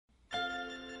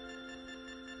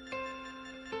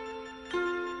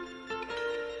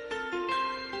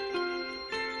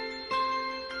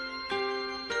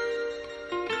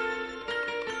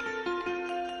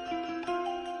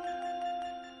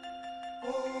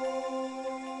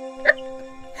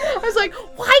was like,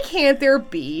 why can't there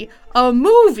be a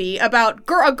movie about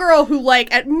a girl who,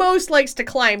 like, at most likes to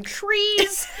climb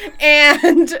trees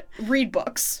and read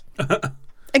books?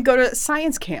 And go to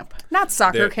science camp, not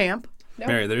soccer camp. No.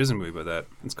 Mary, there is a movie about that.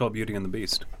 It's called Beauty and the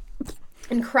Beast.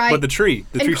 And cry. But the tree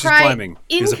she's climbing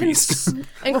is a beast.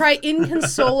 And cry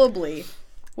inconsolably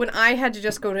when I had to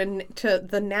just go to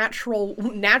the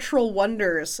Natural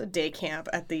Wonders day camp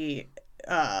at the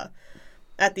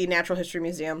Natural History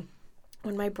Museum.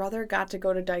 When my brother got to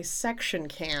go to dissection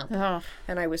camp,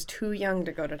 and I was too young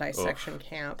to go to dissection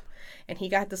camp, and he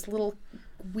got this little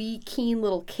keen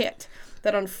little kit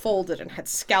that unfolded and had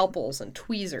scalpels and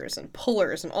tweezers and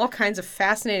pullers and all kinds of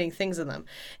fascinating things in them.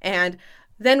 And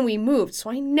then we moved, so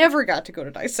I never got to go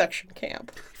to dissection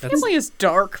camp. Family is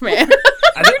dark, man.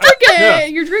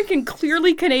 You're drinking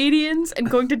Clearly Canadians and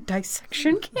going to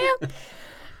dissection camp?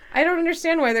 I don't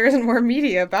understand why there isn't more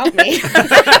media about me.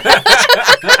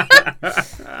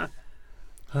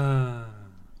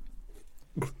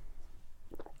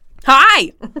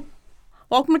 Hi!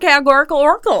 Welcome to Categorical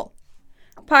Oracle,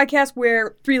 a podcast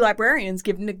where three librarians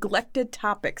give neglected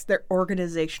topics their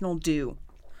organizational due.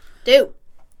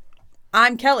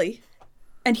 I'm Kelly,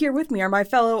 and here with me are my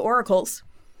fellow oracles.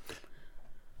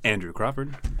 Andrew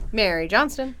Crawford. Mary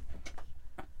Johnston.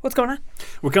 What's going on?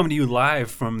 We're coming to you live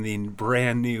from the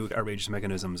brand new Outrageous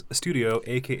Mechanisms studio,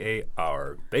 a.k.a.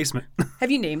 our basement.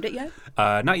 Have you named it yet?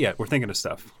 Not yet. We're thinking of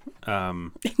stuff.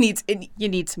 You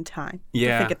need some time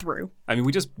to think it through. I mean,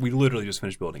 we literally just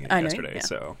finished building it yesterday,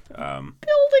 so... building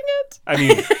it? I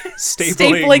mean,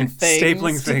 stapling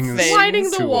things. Lining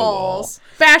the walls.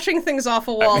 Bashing things off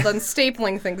a wall, then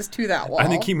stapling things to that wall. I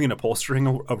think you mean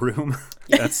upholstering a room.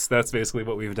 That's basically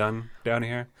what we've done down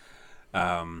here.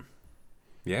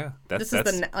 Yeah, this is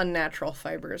the unnatural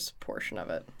fibers portion of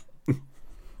it.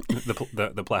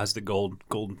 the plastic gold.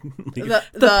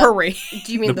 The parade.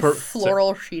 Do you mean the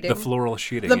floral sheeting? The floral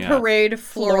sheeting. The parade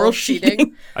floral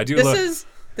sheeting. I do.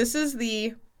 This is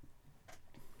the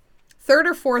third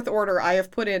or fourth order I have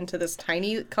put into this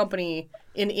tiny company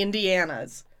in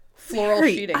Indiana's floral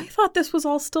sheeting. I thought this was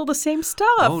all still the same stuff.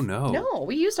 Oh no. No,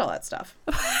 we used all that stuff.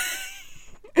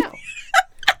 No.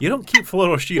 You don't keep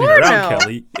floral sheeting around,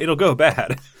 Kelly. It'll go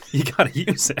bad. You gotta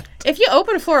use it. If you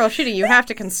open floral sheeting, you have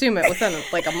to consume it within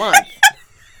like a month.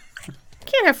 You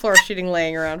can't have floral sheeting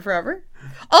laying around forever.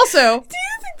 Also, do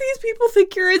you think these people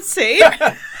think you're insane?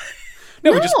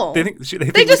 No, no. They just think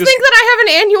that I have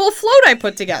an annual float I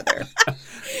put together.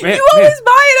 You always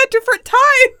buy it at different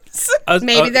times.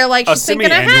 Maybe they're like, she's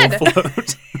thinking ahead.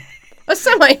 Float. A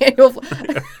semi-annual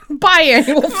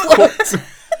biannual float.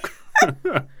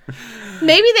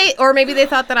 Maybe they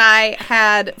thought that I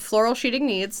had floral sheeting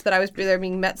needs, that I was either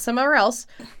being met somewhere else.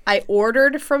 I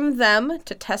ordered from them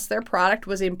to test their product,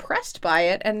 was impressed by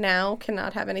it, and now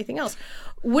cannot have anything else.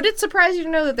 Would it surprise you to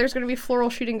know that there's going to be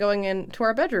floral sheeting going into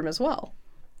our bedroom as well?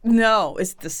 No,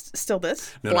 is this still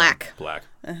this? No, black. No, black.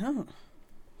 Oh.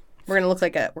 We're gonna look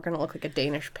like a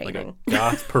Danish painting. Like a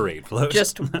goth parade float.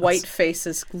 Just white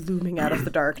faces looming out of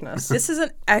the darkness. This is an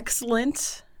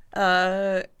excellent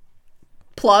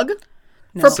plug.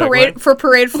 No. For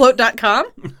paradefloat.com.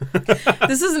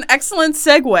 This is an excellent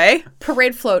segue.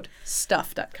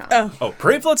 Paradefloatstuff.com. Oh,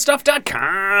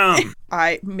 paradefloatstuff.com.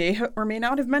 I may or may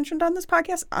not have mentioned on this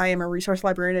podcast, I am a resource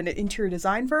librarian at an interior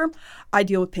design firm. I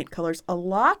deal with paint colors a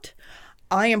lot.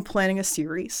 I am planning a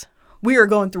series. We are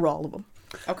going through all of them.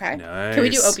 Okay. Nice. Can we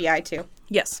do OPI too?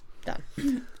 Yes. Done.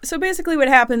 So basically what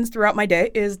happens throughout my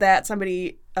day is that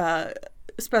somebody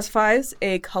specifies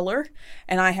a color,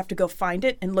 and I have to go find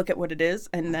it and look at what it is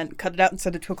and then cut it out and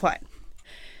send it to a client.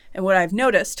 And what I've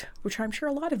noticed, which I'm sure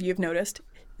a lot of you have noticed,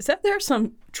 is that there are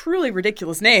some truly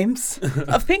ridiculous names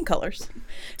of paint colors.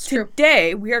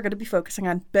 Today, we are going to be focusing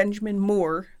on Benjamin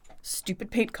Moore stupid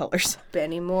paint colors.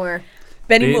 Benny Moore.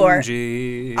 Benny Moore.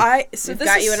 Benji. We've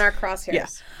got you in our crosshairs. Yeah.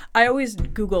 I always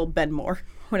Google Ben Moore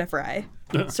whenever I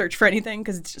search for anything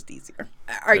because it's just easier.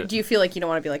 Do you feel like you don't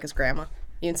want to be like his grandma?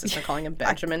 You insist on calling him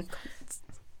Benjamin?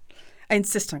 I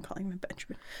insist on calling him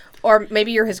Benjamin. Or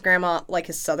maybe you're his grandma, like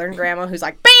his southern grandma, who's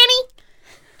like, Benny!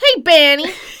 Hey,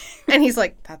 Benny! And he's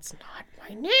like, that's not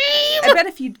my name! I bet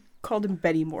if you called him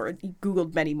Benny Moore, you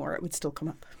Googled Benny Moore, it would still come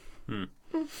up.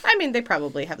 I mean, they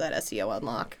probably have that SEO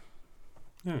unlock.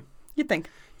 You'd think.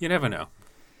 You never know.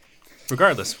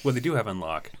 Regardless, what they do have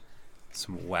unlock,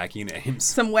 some wacky names.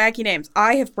 Some wacky names.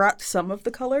 I have brought some of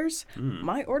the colors.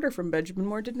 My order from Benjamin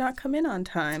Moore did not come in on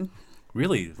time.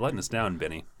 Really letting us down,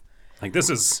 Benny. Like, this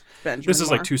is Benjamin Moore.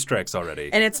 like 2 strikes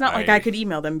already. And it's not like I could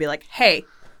email them and be like, hey,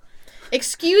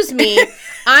 Excuse me,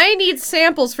 I need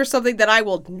samples for something that I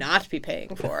will not be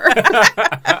paying for.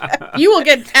 You will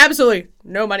get absolutely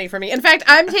no money from me. In fact,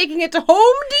 I'm taking it to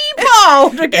Home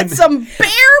Depot to get some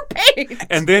bear paint.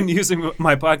 And then using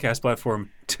my podcast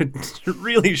platform to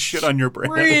really shit on your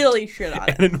brand. Really shit on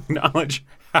it. And acknowledge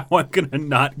how I'm going to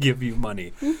not give you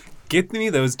money. Get me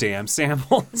those damn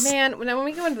samples. Man, when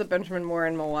we go into the Benjamin Moore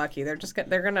in Milwaukee, they're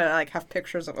gonna like have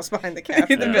pictures of us behind the cash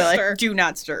They'll be register. like, do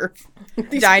not serve.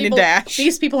 These Dine and people- dash.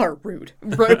 These people are rude.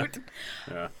 Rude.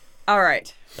 Yeah. All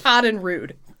right. Odd and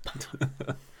rude.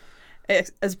 As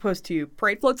opposed to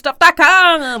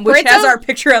paradefloatstuff.com, which Parade has Float? our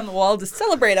picture on the wall to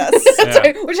celebrate us. That's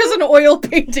right, which has an oil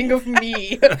painting of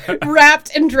me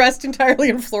wrapped and dressed entirely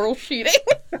in floral sheeting.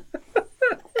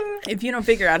 If you don't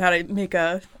figure out how to make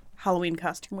a Halloween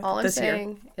costume with All it I'm this year.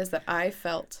 saying is that I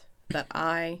felt that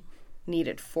I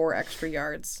needed 4 extra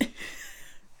yards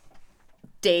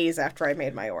days after I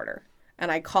made my order.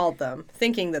 And I called them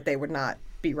thinking that they would not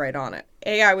be right on it.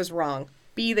 A, I was wrong.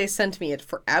 B, they sent me it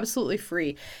for absolutely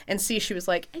free. And C, she was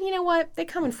like, and you know what? They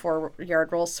come in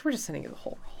 4-yard rolls, so we're just sending you the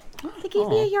whole roll. They gave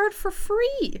me a yard for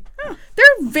free. They're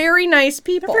very nice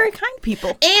people. Very kind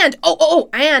people. And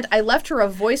and I left her a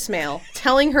voicemail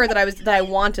telling her that I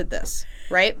wanted this,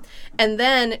 right? And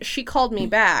then she called me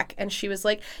back and she was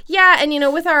like, "Yeah, and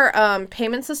with our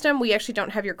payment system, we actually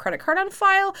don't have your credit card on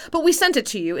file, but we sent it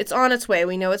to you. It's on its way.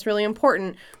 We know it's really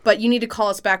important, but you need to call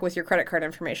us back with your credit card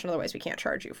information, otherwise we can't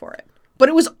charge you for it." But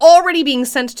it was already being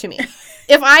sent to me.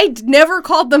 If I never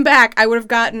called them back, I would have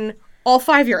gotten all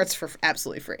 5 yards for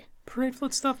absolutely free.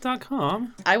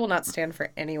 ParadeFloatStuff.com. I will not stand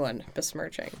for anyone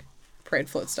besmirching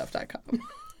ParadeFloatStuff.com.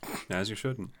 As you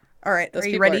shouldn't. All right, Those are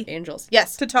you people ready are angels.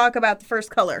 Yes. to talk about the first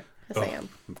color, Yes, I am.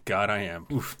 God, I am.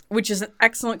 Oof. which is an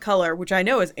excellent color, which I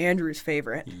know is Andrew's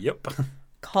favorite, Yep.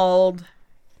 called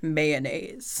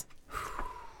mayonnaise.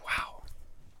 Wow.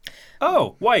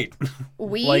 Oh, white.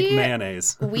 We Like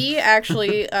mayonnaise. we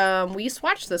actually we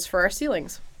swatched this for our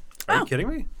ceilings. Are you kidding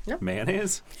me? No.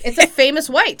 Mayonnaise? It's a famous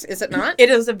white, is it not? It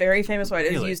is a very famous white.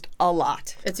 It's Really? used a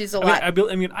lot. It's used a I mean,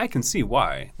 lot. I mean, I can see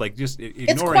why. Like, just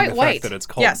ignoring quite the white. fact that it's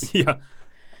called. Yes. Yeah.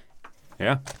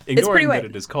 Yeah. pretty Ignoring white. that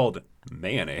it is called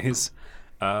mayonnaise.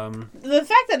 The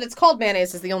fact that it's called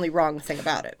mayonnaise is the only wrong thing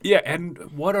about it. Yeah, and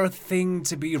what a thing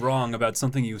to be wrong about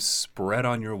something you spread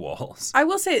on your walls. I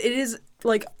will say it is,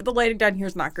 like, the lighting down here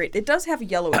is not great. It does have a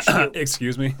yellowish hue.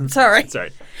 Excuse me. Sorry. Sorry.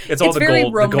 It's all It's the very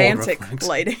gold. romantic the gold reflex.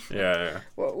 lighting. Yeah.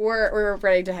 We're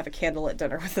ready to have a candlelit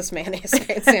dinner with this mayonnaise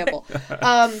paint sample.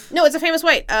 No, it's a famous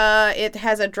white. It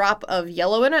has a drop of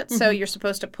yellow in it, so you're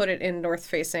supposed to put it in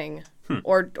north-facing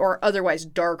or otherwise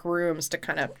dark rooms to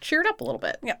kind of cheer it up a little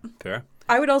bit. Yeah. Fair.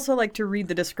 I would also like to read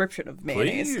the description of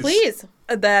mayonnaise Please.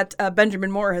 that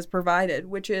Benjamin Moore has provided,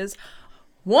 which is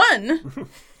one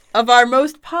of our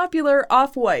most popular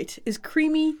off-white is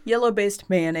creamy yellow-based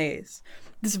mayonnaise.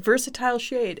 This versatile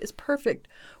shade is perfect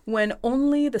when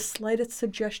only the slightest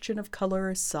suggestion of color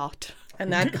is sought.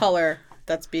 And that color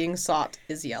that's being sought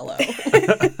is yellow.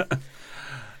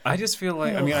 I just feel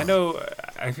like,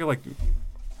 I feel like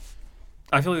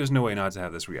there's no way not to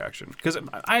have this reaction. Because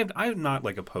I'm not,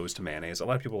 like, opposed to mayonnaise. A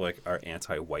lot of people, like, are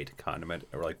anti-white condiment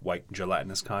or, like, white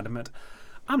gelatinous condiment.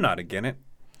 I'm not against it.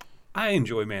 I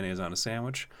enjoy mayonnaise on a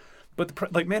sandwich.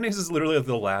 But, mayonnaise is literally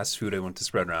the last food I want to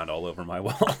spread around all over my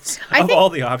walls. All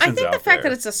the options I think out the fact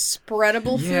there. that it's a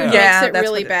spreadable food Yeah. makes Yeah, it that's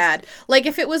really what it bad. Like,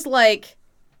 if it was, like,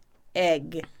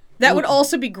 egg, that would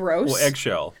also be gross. Well,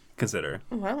 eggshell, consider.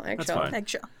 Well, eggshell. fine.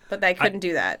 Eggshell. But I couldn't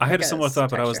do that. I had a because similar thought,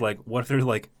 but I was texture. like, what if they're,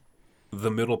 like,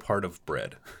 the middle part of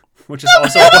bread? Which is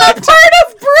also white, part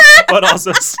of bread! but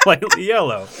also slightly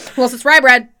yellow. Well, it's rye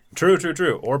bread. True.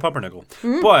 Or pumpernickel.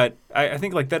 Mm-hmm. But I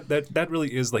think like that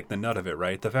really is like the nut of it,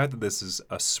 right? The fact that this is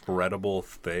a spreadable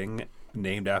thing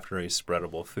named after a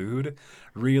spreadable food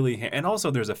really and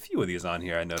also there's a few of these on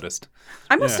here I noticed.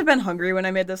 I must have been hungry when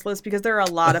I made this list because there are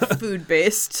a lot of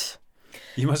food-based.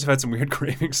 You must have had some weird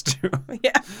cravings too.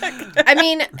 Yeah. I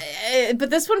mean, but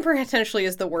this one potentially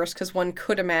is the worst because one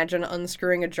could imagine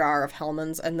unscrewing a jar of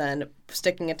Hellmann's and then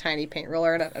sticking a tiny paint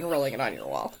roller in it and rolling it on your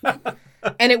wall.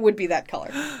 And it would be that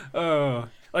color.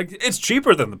 Like it's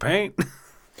cheaper than the paint.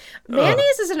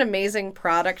 Mayonnaise is an amazing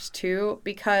product too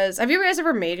because have you guys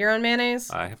ever made your own mayonnaise?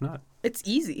 I have not. It's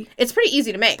easy. It's pretty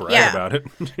easy to make. Brag Yeah. about it.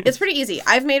 It's pretty easy.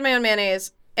 I've made my own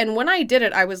mayonnaise, and when I did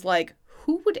it, I was like,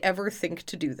 who would ever think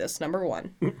to do this? Number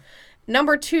one.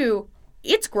 Number two,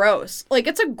 it's gross. Like,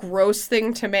 it's a gross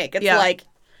thing to make. It's Yeah. like,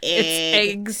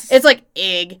 eggs. It's like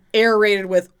egg aerated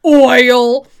with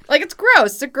oil. Like, it's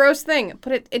gross. It's a gross thing,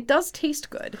 but it does taste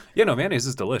good. Yeah, no, mayonnaise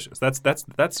is delicious. That's the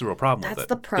real problem with it. That's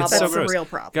the problem. It's so That's the gross. real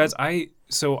problem. Guys,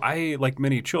 I like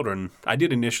many children, I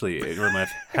did initially in real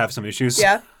life have some issues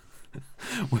Yeah.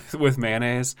 with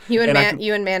mayonnaise. You and, I can-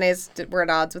 you and mayonnaise were at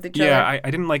odds with each other. Yeah, I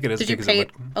didn't like it as Did you because it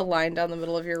paint looked, a line down the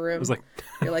middle of your room? it was like,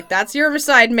 You're like, that's your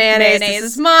side mayonnaise. Mayonnaise.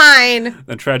 This is mine.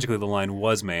 and tragically the line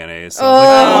was mayonnaise. So I was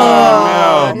like,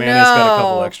 oh no, mayonnaise got a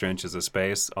couple no. extra inches of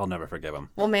space. I'll never forgive him.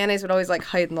 Well, mayonnaise would always like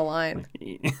hide in the line.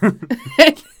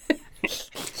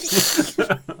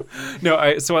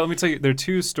 No, so let me tell you, there are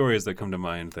two stories that come to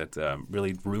mind that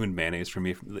really ruined mayonnaise for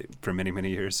me for many,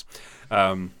 many years.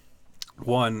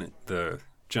 One, the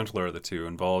gentler of the two,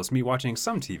 involves me watching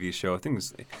some TV show. I think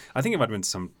it might have been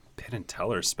some Penn and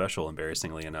Teller special,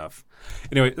 embarrassingly enough.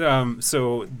 Anyway,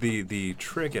 so the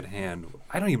trick at hand,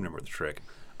 I don't even remember the trick.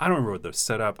 I don't remember the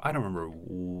setup. I don't remember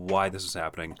why this was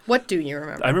happening. What do you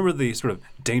remember? I remember the sort of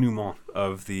denouement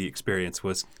of the experience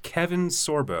was Kevin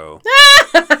Sorbo.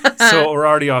 So we're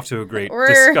already off to a great,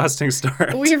 disgusting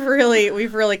start. We've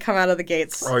really come out of the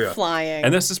gates flying.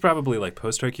 And this is probably like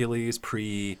post-Hercules,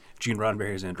 pre-Gene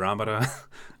Roddenberry's Andromeda.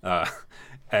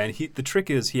 And the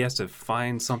trick is he has to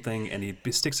find something and he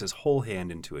sticks his whole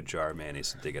hand into a jar of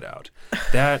mayonnaise to dig it out.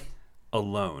 That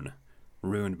alone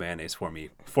ruined mayonnaise for me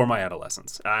for my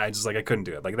adolescence. I couldn't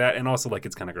do it like that, and also like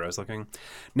it's kind of gross looking.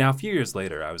 Now a few years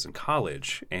later, I was in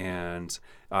college, and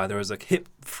there was a hip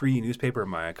free newspaper in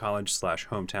my college /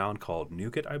 hometown called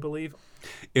Nougat, I believe.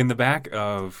 In the back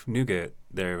of Nougat,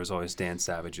 there was always Dan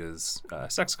Savage's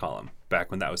sex column back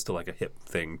when that was still like a hip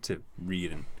thing to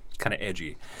read and kind of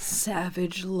edgy.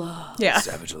 Savage love. Yeah.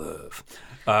 Savage love.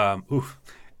 Oof.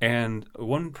 And at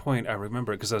one point, I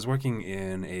remember, because I was working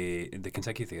in the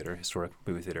Kentucky Theater, historic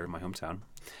movie theater in my hometown,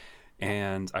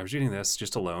 and I was reading this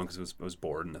just alone because I was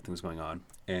bored and nothing was going on.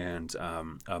 And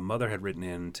a mother had written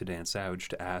in to Dan Savage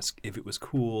to ask if it was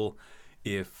cool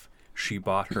if she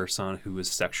bought her son, who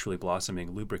was sexually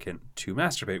blossoming, lubricant to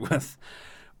masturbate with,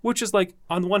 which is like,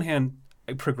 on the one hand,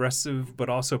 progressive, but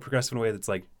also progressive in a way that's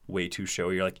like way too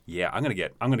showy. You're like, yeah, I'm gonna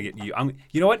get you.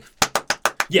 You know what?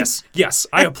 Yes,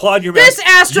 I applaud your. This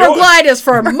Astroglide is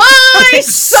for my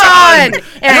son,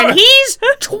 and he's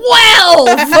 12.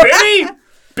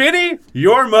 Benny,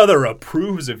 your mother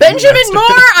approves of Benjamin you.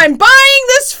 Moore, I'm buying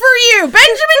this for you.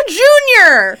 Benjamin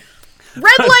Jr.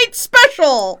 Red light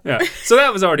special. Yeah, so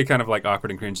that was already kind of like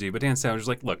awkward and cringy. But Dan Savage was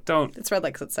like, look, don't. It's red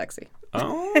light 'cause it's sexy.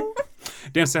 Oh.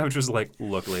 Dan Savage was like,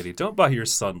 look, lady, don't buy your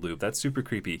son lube. That's super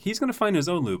creepy. He's gonna find his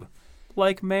own lube,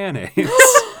 like mayonnaise.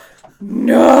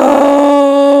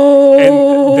 No.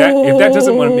 And if that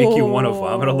doesn't want to make you want to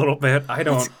vomit a little bit, I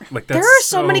don't like that. There are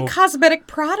so many cosmetic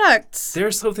products.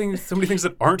 There's so many things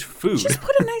that aren't food. Just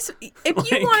put a nice, if Like,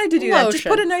 you wanted to do that, just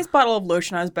lotion. put a nice bottle of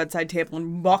lotion on his bedside table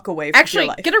and walk away from your Actually,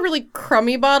 life. get a really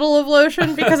crummy bottle of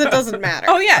lotion because it doesn't matter.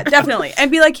 Oh yeah, definitely. And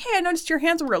be like, hey, I noticed your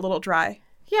hands were a little dry.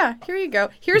 Yeah, here you go.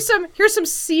 Here's some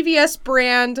CVS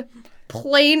brand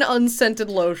plain unscented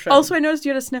lotion. Also, I noticed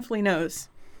you had a sniffly nose.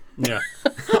 Yeah.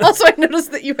 Also, I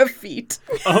noticed that you have feet.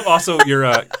 Also,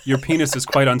 your penis is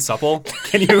quite unsupple.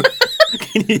 Can you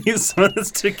use some of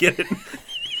this to get it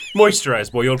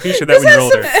moisturized? Boy, you'll appreciate that This when you're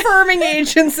has older. some firming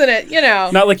agents in it, you know.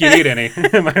 Not like you need any.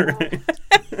 Am I right?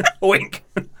 Wink.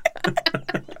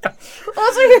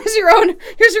 Also, here's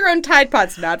your own Tide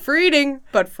Pods, not for eating,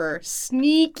 but for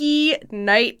sneaky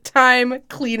nighttime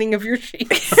cleaning of your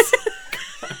sheets.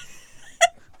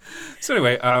 So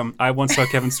anyway, I once saw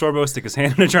Kevin Sorbo stick his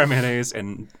hand in a jar of mayonnaise,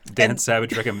 and Dan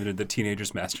Savage recommended that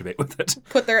teenagers masturbate with it.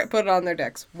 Put it on their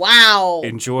dicks. Wow.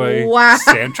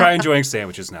 Try enjoying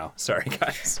sandwiches now. Sorry,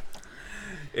 guys.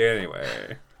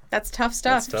 Anyway, That's tough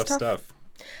stuff. that's tough stuff.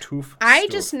 I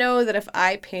just know that if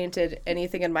I painted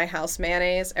anything in my house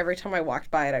mayonnaise, every time I walked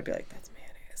by it, I'd be like, that's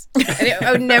mayonnaise. And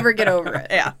I would never get over it.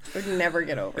 Yeah. I would never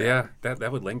get over it. Yeah,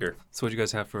 that would linger. So what do you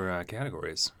guys have for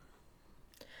categories?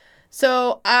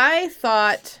 So I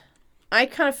thought, I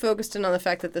kind of focused in on the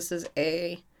fact that this is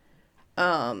a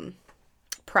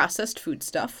processed food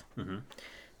stuff. Mm-hmm.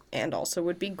 And also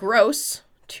would be gross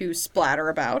to splatter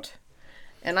about.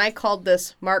 And I called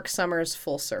this Mark Summers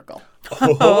Full Circle.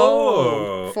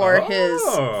 For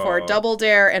Double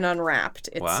Dare and Unwrapped.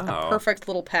 It's a perfect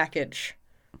little package.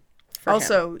 For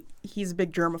Also, he's a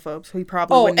big germaphobe, so he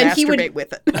probably wouldn't and masturbate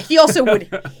with it. He also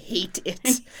would hate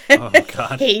it. Oh,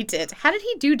 God. Hate it. How did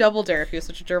he do Double Dare if he was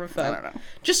such a germaphobe? I don't know.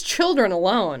 Just children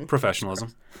alone.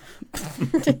 Professionalism.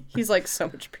 He's like so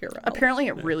much Purell. Apparently,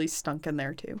 it really stunk in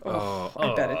there too.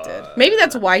 I bet it did. Maybe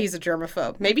that's why he's a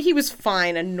germaphobe. Maybe he was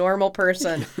fine, a normal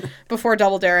person, before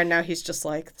Double Dare, and now he's just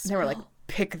like, They were like,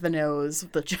 pick the nose.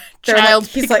 The They're like- child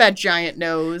he's pick like- that giant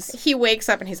nose. He wakes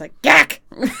up and he's like, "Gack!"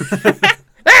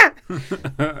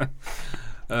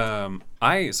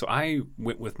 I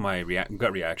went with my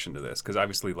gut reaction to this because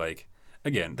obviously, like,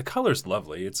 again, the color's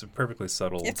lovely. It's a perfectly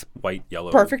subtle It's white,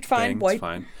 yellow, perfect, fine, thing. white. It's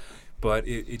fine. But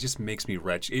it just makes me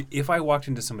retch. If I walked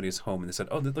into somebody's home and they said,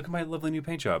 "Oh, look at my lovely new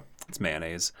paint job. It's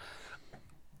mayonnaise."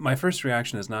 My first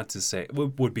reaction is not to say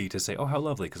would be to say, "Oh, how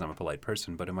lovely," because I'm a polite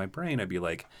person. But in my brain, I'd be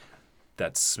like,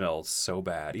 "That smells so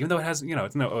bad," even though it has,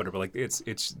 it's no odor. But like, it's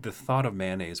the thought of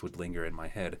mayonnaise would linger in my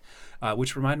head,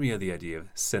 which reminded me of the idea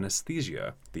of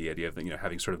synesthesia, the idea of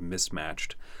having sort of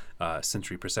mismatched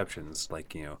sensory perceptions,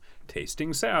 like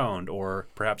tasting sound or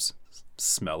perhaps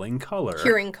smelling color,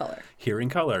 Hearing color. hearing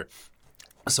color.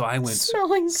 So I went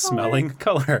Smelling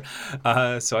color.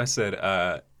 So I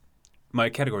said, my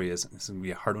category is, this is going to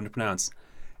be a hard one to pronounce,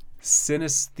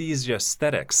 synesthesia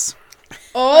aesthetics.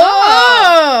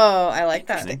 Oh, I like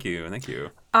that. Thank you.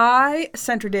 I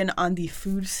centered in on the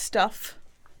food stuff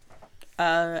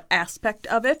aspect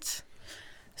of it.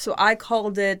 So I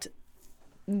called it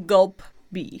Gulp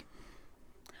B.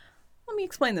 Let me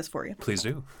explain this for you. Please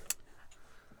do.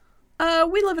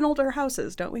 We live in older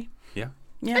houses, don't we? Yeah.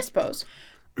 Yeah. I suppose.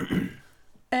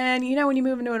 And when you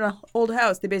move into an old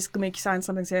house, they basically make you sign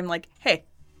something saying like, "Hey,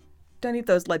 don't eat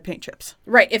those lead paint chips.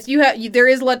 Right. If there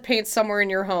is lead paint somewhere in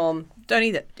your home. Don't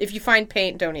eat it." If you find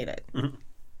paint, don't eat it.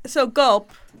 So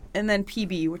Gulp, and then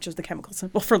PB, which is the chemical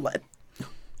symbol for lead.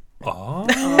 Oh.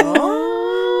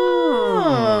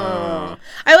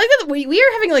 I like that we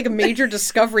are having like a major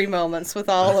discovery moments with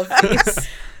all of these.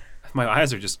 My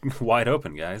eyes are just wide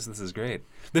open, guys. This is great.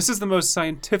 This is the most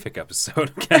scientific episode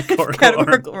of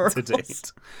Categorical Art to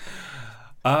date.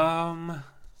 What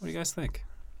do you guys think?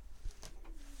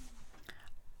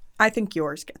 I think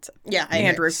yours gets it. Yeah, I agree.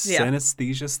 Andrew. Yeah.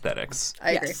 Synesthesia aesthetics.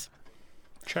 I agree. Yes.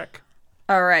 Check.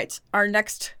 All right. Our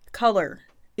next color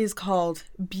is called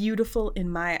Beautiful in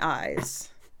My Eyes.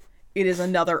 It is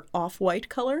another off-white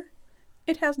color.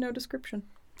 It has no description.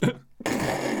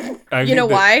 You know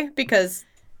why? Because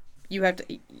you have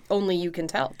to. Only you can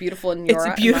tell. Beautiful in your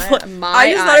It's beautiful. My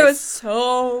I just thought it eyes. was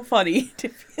so funny to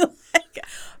feel like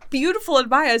beautiful in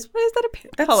my eyes. Why is that a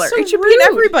pink That's color? so It should be rude. in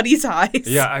everybody's eyes.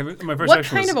 Yeah, my first What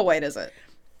reaction kind was, of a white is it?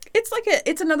 It's like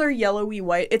it's another yellowy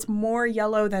white. It's more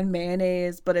yellow than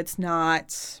mayonnaise, but it's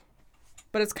not.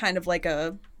 But it's kind of like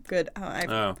a good. I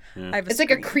have It's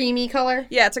like a creamy color.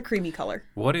 Yeah, it's a creamy color.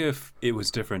 What if it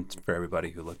was different for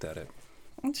everybody who looked at it?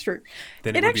 That's true.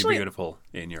 Then it would be beautiful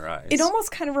in your eyes. It almost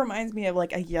kind of reminds me of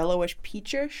like a yellowish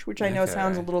peachish, which I know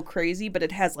sounds a Okay. little crazy, but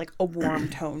it has like a warm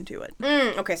tone to it.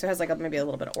 Okay, so it has like maybe a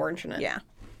little bit of orange in it. Yeah.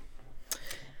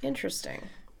 Interesting.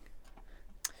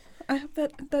 I hope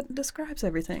that describes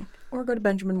everything. Or go to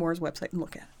Benjamin Moore's website and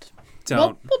look at it.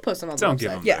 Don't We'll post them on the don't website.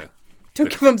 give them Yeah. Don't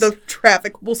give them the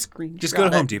traffic. We'll screen. Just go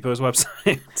to Home Depot's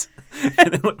website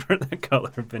and then look for the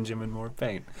color Benjamin Moore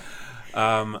paint.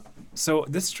 So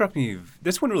this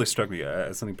one really struck me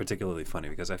as something particularly funny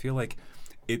because I feel like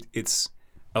it's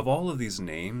of all of these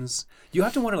names, you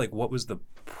have to wonder like what was the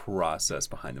process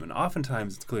behind them, and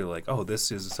oftentimes it's clearly like, oh,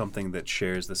 this is something that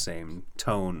shares the same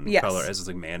tone Yes. color as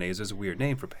like mayonnaise is a weird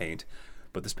name for paint,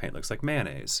 but this paint looks like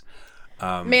mayonnaise.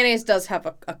 Mayonnaise does have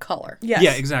a color. Yes.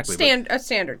 Yeah, exactly. but A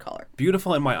standard color.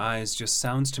 Beautiful in My Eyes just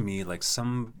sounds to me like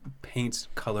some paint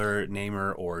color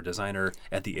namer or designer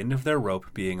at the end of their rope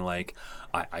being like,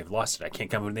 I've lost it. I can't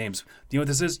come up with names. Do you know what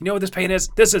this is? You know what this paint is?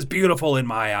 This is beautiful in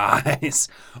my eyes.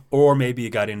 Or maybe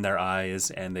it got in their eyes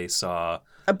and they saw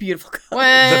A beautiful color.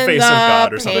 When face of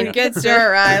God or paint something. gets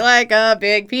your eye like a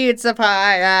big pizza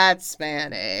pie, that's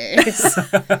mayonnaise.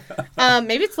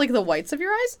 Maybe it's like the whites of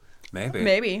your eyes. maybe.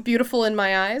 Maybe. Beautiful in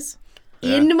my eyes.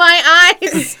 Yeah. In my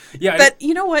eyes. Yeah, But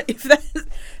you know what? If that,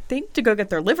 they need to go get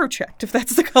their liver checked if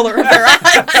that's the color of their eyes.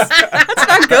 That's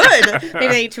not good. Maybe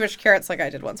they ate too much carrots like I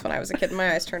did once when I was a kid and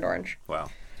my eyes turned orange. wow.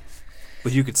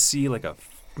 But you could see like a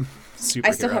superhero.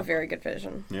 I still have very good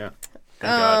vision. Yeah.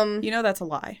 Thank God. You know that's a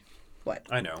lie. What?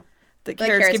 I know. The Like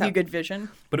carrots carrots give you have- good vision.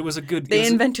 But it was a good They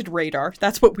invented radar.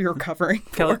 That's what we were covering.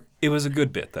 Kelly, it was a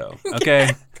good bit though.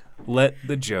 Okay? Let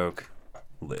the joke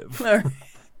live.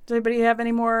 Does anybody have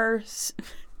any more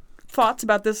thoughts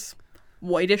about this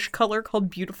whitish color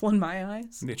called Beautiful in My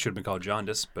Eyes? It should have been called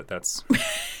jaundice, but that's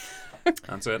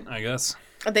it, I guess.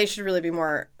 They should really be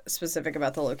more specific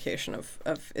about the location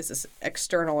of is this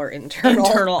external or internal?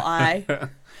 Internal eye.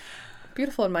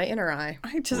 Beautiful in my inner eye.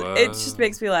 It just Whoa.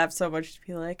 makes me laugh so much to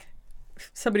be like,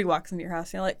 somebody walks into your house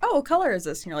and you're like, oh, what color is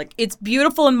this? And you're like, it's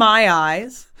beautiful in my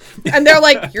eyes. And they're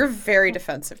like, you're very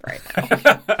defensive right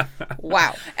now.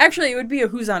 Wow. Actually, it would be a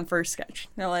Who's on First sketch.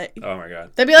 They're like, Oh my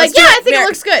God. They'd be like, Let's do yeah, it. I think it Mary-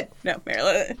 looks good. no,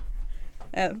 Marilyn.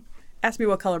 Ask me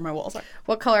what color my walls are.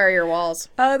 What color are your walls?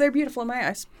 They're beautiful in my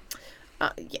eyes.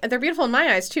 Yeah, they're beautiful in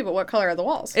my eyes too, but what color are the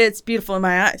walls? It's beautiful in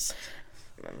my eyes.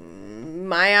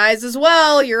 My eyes as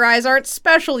well. Your eyes aren't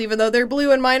special, even though they're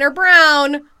blue and mine are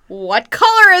brown. What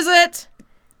color is it?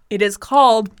 It is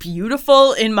called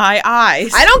beautiful in my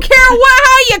eyes. I don't care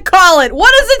how you call it.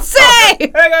 What does it say?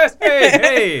 Hey guys!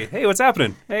 Hey! What's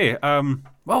happening? Hey,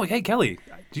 well, hey Kelly,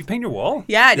 did you paint your wall?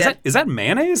 Yeah, I did. Is that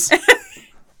mayonnaise?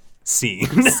 Scene.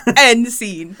 End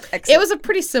scene. Excellent. It was a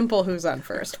pretty simple who's on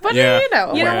first, but you know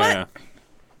what? Yeah.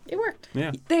 It worked.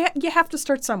 Yeah. You have to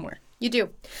start somewhere. You do.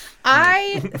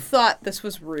 I thought this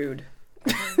was rude.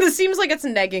 This seems like it's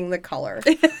negging the color.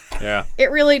 Yeah.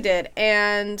 It really did.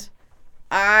 And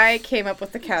I came up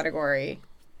with the category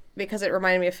because it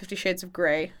reminded me of 50 Shades of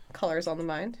Grey, Colors on the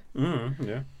Mind.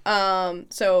 Yeah.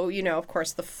 So, of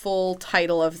course, the full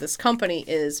title of this company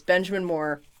is Benjamin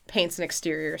Moore Paints and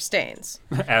Exterior Stains.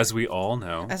 As we all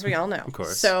know. As we all know. Of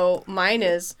course. So mine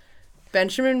is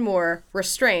Benjamin Moore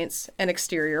Restraints and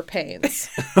Exterior Paints.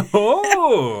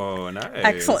 Oh, nice.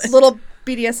 Excellent. Little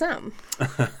BDSM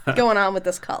going on with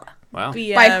this color. Wow.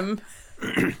 BM.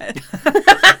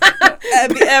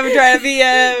 I'm trying to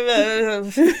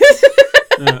BM.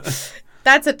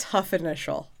 That's a tough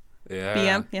initial. Yeah.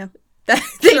 BM, yeah. They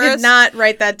Sure did is. not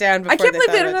write that down before I can't believe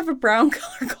thought they of don't it. have a brown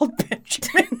color called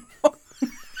Benjamin.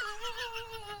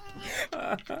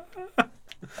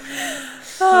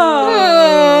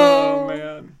 Oh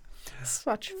man.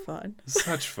 Such fun.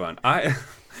 Such fun.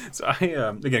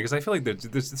 Again, because I feel like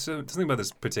there's something about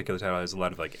this particular title. There's a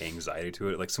lot of like anxiety to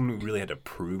it. Like someone who really had to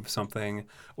prove something,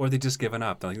 or they just given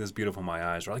up. They're like, "This is beautiful in my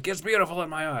eyes," or like, "It's beautiful in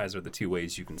my eyes," are the two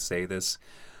ways you can say this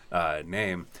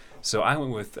name. So I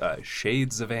went with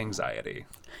Shades of Anxiety.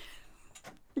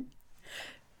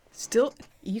 Still,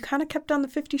 you kind of kept on the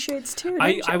 50 Shades too.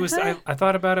 I didn't you? I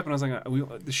thought about it, and I was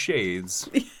like, the shades.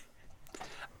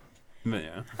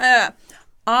 Yeah.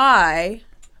 I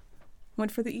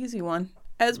went for the easy one.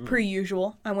 As per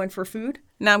usual, I went for food.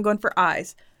 Now I'm going for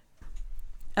eyes.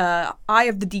 Eye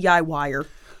of the DIYer.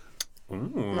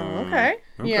 Ooh. Okay.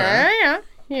 Yeah.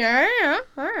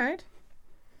 All right.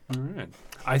 All right.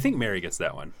 I think Mary gets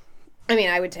that one. I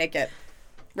mean, I would take it.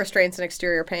 Restraints and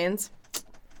Exterior Pains.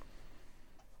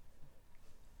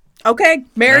 Okay,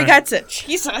 Mary Alright. gets it.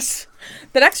 Jesus.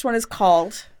 The next one is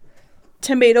called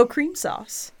tomato cream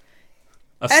sauce.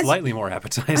 A As- slightly more A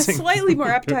appetizing. slightly more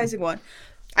appetizing one.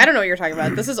 I don't know what you're talking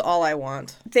about. This is all I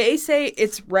want. They say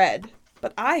it's red,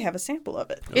 but I have a sample of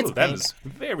it. It's Ooh, that pink. is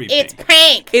very It's pink.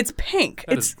 pink. It's pink.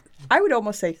 That It's is- I would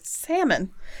almost say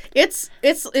salmon. It's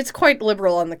quite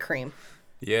liberal on the cream.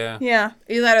 Yeah. Yeah.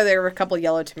 Either that or there were a couple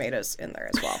yellow tomatoes in there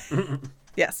as well.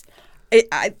 Yes.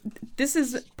 This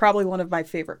is probably one of my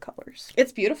favorite colors.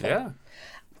 It's beautiful. Yeah.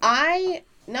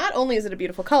 Not only is it a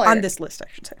beautiful color, On this list, I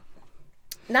should say.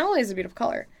 not only is it a beautiful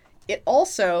color, it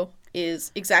also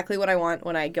is exactly what I want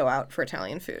when I go out for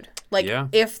Italian food. Like, Yeah.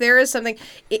 if there is something,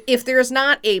 if there's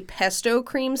not a pesto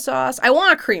cream sauce, I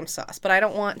want a cream sauce, but I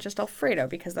don't want just Alfredo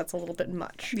because that's a little bit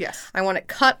much. Yes. I want it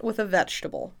cut with a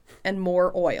vegetable and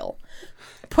more oil.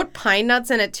 Put pine nuts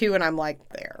in it too, and I'm like,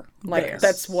 there. Like, There.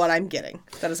 that's what I'm getting.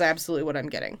 That is absolutely what I'm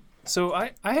getting. So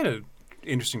I had an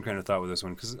interesting kind of thought with this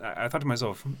one because I thought to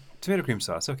myself, tomato cream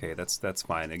sauce, okay, that's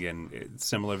fine. Again, it's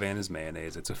similar vein as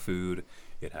mayonnaise. It's a food.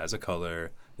 It has a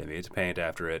color. They made it to paint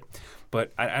after it.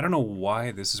 But I don't know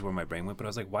why this is where my brain went, but I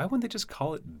was like, why wouldn't they just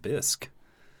call it bisque?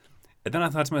 And then I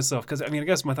thought to myself, because I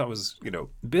guess my thought was,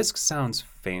 bisque sounds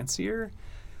fancier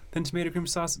than tomato cream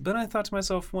sauce. But then I thought to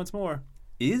myself once more,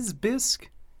 is bisque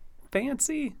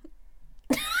fancy?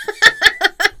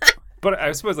 But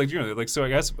I suppose, so I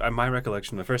guess my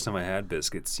recollection, the first time I had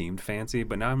bisque, it seemed fancy,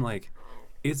 but now I'm like,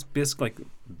 is bisque like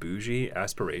bougie,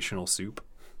 aspirational soup?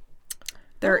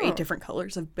 There are 8 different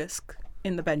colors of bisque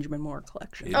in the Benjamin Moore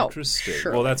collection. Oh, Interesting.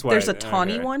 sure. Well, that's why. There's a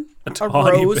tawny okay. one, a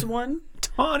tawny rose bi- one,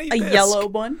 Tawny a bisque. yellow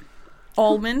one,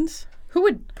 almonds, Who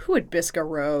would bisque a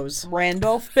rose?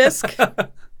 Randolph bisque,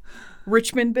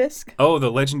 Richmond bisque. Oh,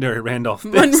 the legendary Randolph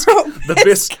bisque. Monroe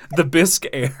The bisque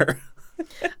air.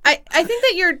 I think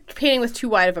that you're painting with too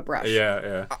wide of a brush.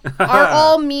 Yeah. Are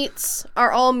all meats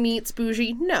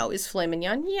bougie? No. Is filet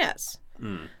mignon? Yes.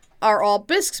 Are all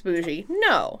bisques bougie?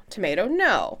 No. Tomato?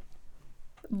 No.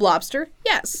 Lobster?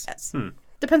 Yes. Yes.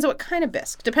 Depends on what kind of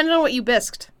bisque. Depending on what you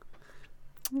bisqued.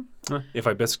 If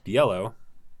I bisqued yellow,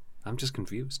 I'm just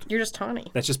confused. You're just tawny.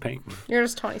 That's just paint. You're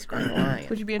just tawny scrawny lion.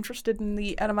 Would you be interested in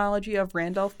the etymology of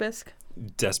Randolph bisque?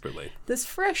 Desperately. This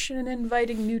fresh and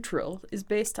inviting neutral is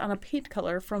based on a paint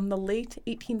color from the late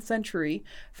 18th century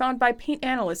found by paint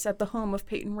analysts at the home of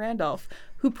Peyton Randolph,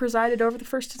 who presided over the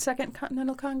First and Second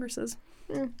Continental Congresses.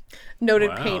 Noted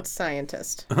Wow. paint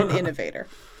scientist and innovator.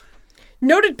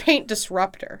 Noted paint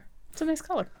disruptor. It's a nice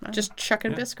color. Just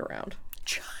chucking bisque around.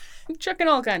 chucking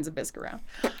all kinds of bisque around.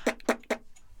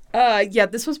 Yeah,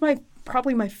 this was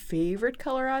probably my favorite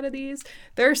color out of these.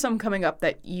 There are some coming up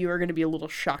that you are going to be a little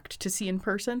shocked to see in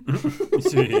person.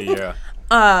 Yeah.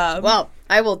 Well,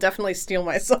 I will definitely steal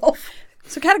myself.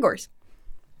 So categories.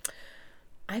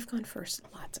 I've gone first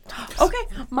lots of times.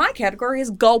 Okay, my category is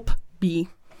Gulp B.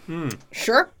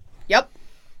 Sure. Yep.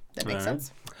 That makes All right.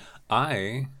 sense.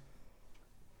 I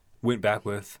went back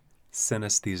with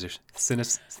synesthesia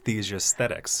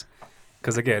aesthetics.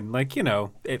 Because again, like, you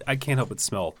know, I can't help but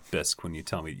smell bisque when you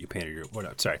tell me you painted your... Well,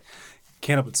 no, sorry.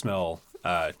 Can't help but smell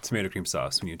tomato cream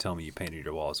sauce when you tell me you painted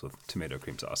your walls with tomato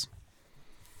cream sauce.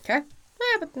 Okay.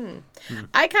 Yeah, but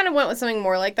I kind of went with something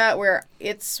more like that, where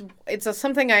it's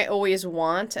something I always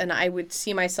want, and I would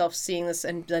see myself seeing this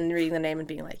and then reading the name and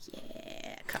being like,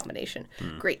 yeah, combination,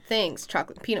 great things,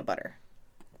 chocolate and peanut butter.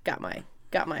 Got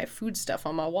my food stuff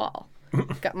on my wall.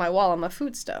 Got my wall on my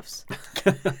foodstuffs.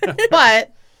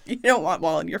 But You don't want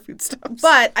wall in your foodstuffs.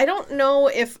 but I don't know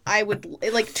if I would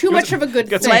like too much of a good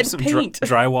Got thing. some paint.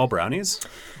 drywall brownies.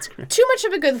 That's great. Too much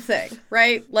of a good thing,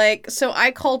 right? Like, so I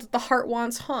called it the Heart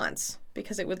Wants Haunts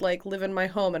because it would like live in my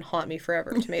home and haunt me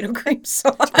forever. Tomato cream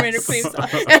sauce. Tomato cream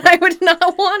sauce. And I would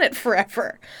not want it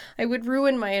forever. I would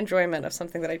ruin my enjoyment of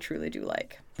something that I truly do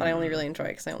like, but I only really enjoy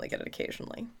because I only get it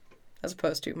occasionally, as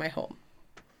opposed to my home.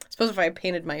 I suppose if I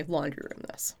painted my laundry room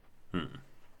this.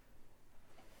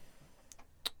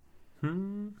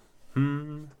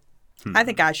 I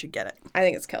think I should get it. I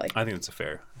think it's Kelly. I think it's a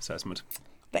fair assessment.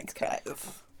 Thanks, guys.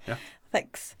 Yeah.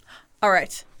 Thanks. All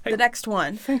right. The next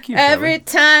one. Thank you. Every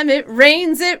time it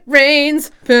rains,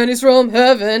 pennies from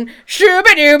heaven,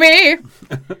 shooby-dooby.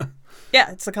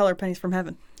 Yeah, it's the color Pennies from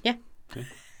Heaven. Yeah.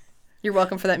 You're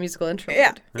welcome for that musical intro.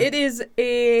 Yeah, it is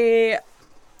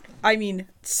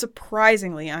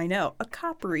surprisingly, I know, a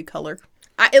coppery color.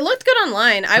 It looked good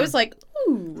online. I was like,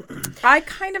 ooh. I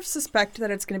kind of suspect that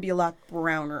it's going to be a lot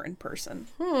browner in person.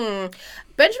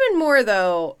 Benjamin Moore,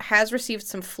 though, has received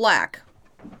some flack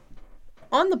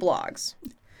on the blogs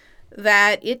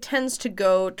that it tends to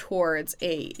go towards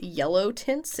a yellow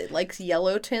tints. It likes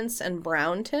yellow tints and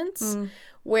brown tints,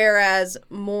 whereas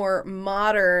more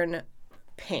modern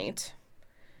paint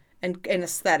and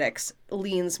aesthetics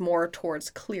leans more towards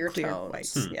clear tones.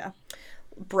 Whites, yeah.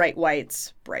 Bright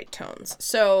whites, bright tones.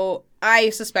 So I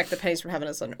suspect the Pennies from Heaven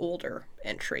is an older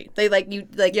entry. They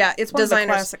Yeah, it's one designers. of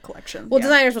the classic collection. Well, yeah.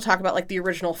 designers will talk about like the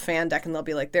original fan deck, and they'll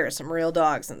be like, "There are some real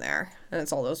dogs in there," and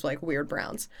it's all those like weird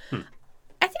browns.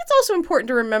 I think it's also important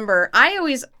to remember. I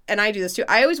always, and I do this too.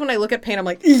 I always, when I look at paint, I'm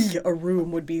like, a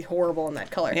room would be horrible in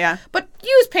that color. Yeah. But you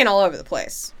use paint all over the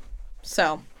place.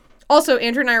 So. Also,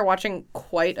 Andrew and I are watching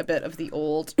quite a bit of the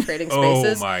old Trading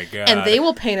Spaces. Oh my God. And they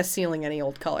will paint a ceiling any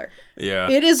old color. Yeah.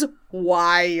 It is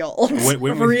wild.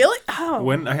 Really? Oh.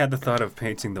 When I had the thought of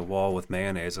painting the wall with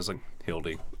mayonnaise, I was like,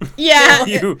 Hildy. Yeah.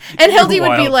 You- And you Hildy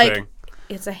would be wild like, thing.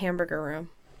 it's a hamburger room.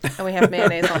 And we have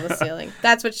mayonnaise on the ceiling.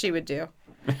 That's what she would do.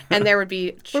 And there would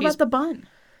be cheese. What about the bun?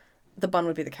 The bun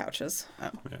would be the couches.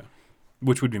 Yeah.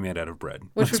 Which would be made out of bread.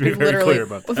 Which Let's would be very literally clear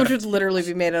about which that. would literally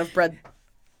be made out of bread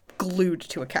glued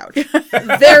to a couch.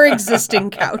 Their existing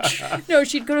couch. No,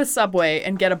 she'd go to Subway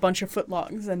and get a bunch of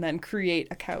footlongs and then create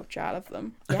a couch out of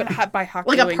them. But by hot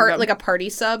Like gluing them. like a party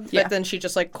sub, Yeah. but then she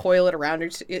just like coil it around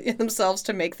themselves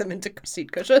to make them into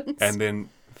seat cushions. And then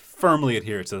firmly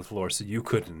adhere it to the floor so you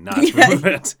could not remove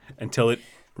it until it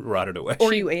rotted away.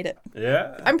 Or you ate it.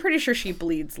 Yeah. I'm pretty sure she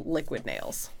bleeds liquid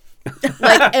nails.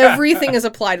 Like everything is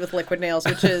applied with liquid nails,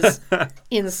 which is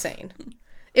insane.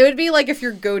 It would be like if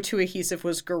your go-to adhesive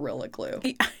was Gorilla Glue.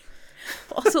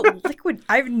 Also, liquid.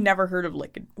 I've never heard of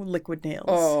liquid nails.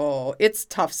 Oh, it's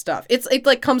tough stuff. It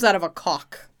like comes out of a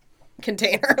caulk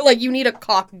container. Like you need a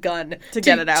caulk gun To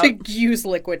get it out. to use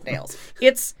liquid nails.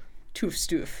 It's toof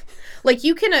stoof. Like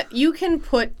you can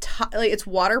put like it's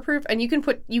waterproof, and you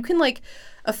can like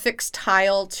affix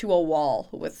tile to a wall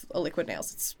with a liquid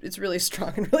nails. It's really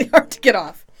strong and really hard to get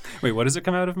off. Wait, what does it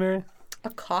come out of, Mary? A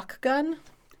caulk gun?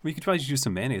 Well, you could probably use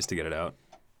some mayonnaise to get it out.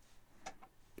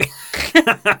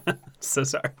 So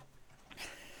sorry.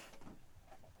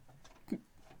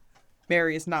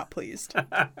 Mary is not pleased.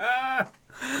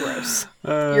 Gross.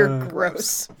 You're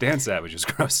gross. Dan Savage is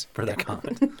gross for that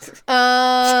comment.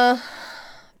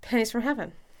 Pennies from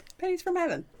Heaven. Pennies from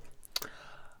Heaven.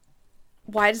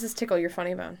 Why does this tickle your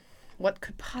funny bone? What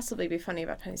could possibly be funny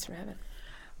about Pennies from Heaven?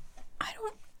 I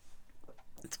don't.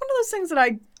 It's one of those things that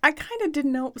I kind of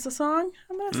didn't know it was a song.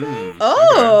 I'm gonna say.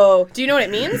 Oh, do you know what it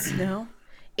means? No.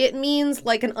 It means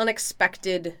like an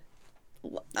unexpected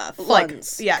Like,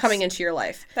 funds yes. coming into your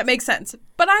life. That makes sense.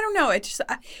 But I don't know. It's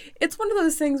one of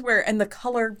those things where, and the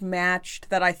color matched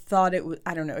that I thought it was,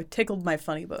 I don't know, it tickled my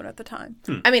funny bone at the time.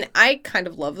 I mean, I kind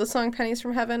of love the song Pennies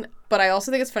from Heaven, but I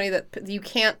also think it's funny that you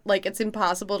can't, like, it's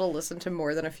impossible to listen to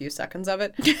more than a few seconds of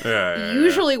it.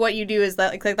 Usually what you do is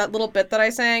that, like that little bit that I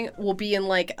sang will be in,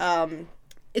 like,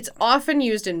 it's often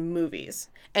used in movies.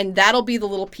 And that'll be the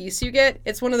little piece you get.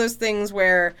 It's one of those things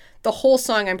where the whole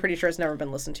song, I'm pretty sure, has never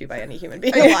been listened to by any human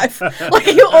being alive. Like,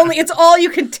 it's all you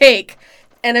can take.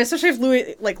 And especially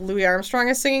if Louis Armstrong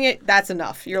is singing it, that's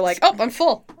enough. You're like, oh, I'm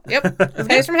full. Yep.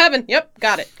 Pennies from Heaven. Yep.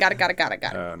 Got it.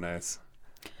 Oh, nice.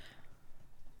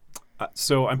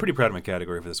 So I'm pretty proud of my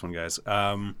category for this one, guys.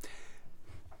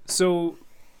 So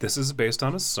this is based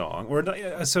on a song, or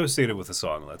associated with a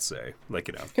song, let's say. Like,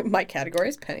 you know. My category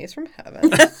is Pennies from Heaven.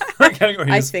 My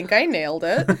category I is think I nailed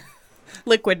it.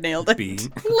 Liquid nailed it. B.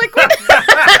 Liquid.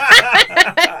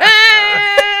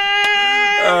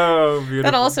 Oh, beautiful.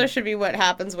 That also should be what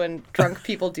happens when drunk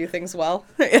people do things well.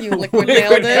 You liquid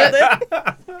nailed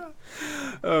it.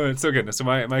 Oh, it's so good. So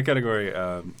my category,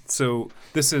 so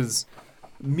this is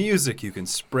music you can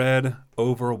spread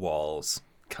over walls,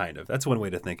 kind of. That's one way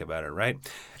to think about it, right?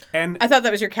 And I thought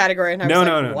that was your category, and I was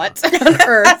like, No. what on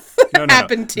earth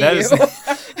happened to That you? is-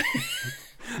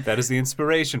 that is the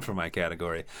inspiration for my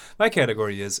category. My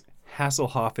category is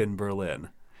Hasselhoff in Berlin.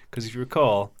 Because if you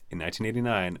recall, in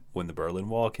 1989, when the Berlin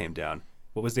Wall came down,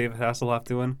 what was David Hasselhoff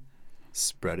doing?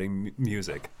 Spreading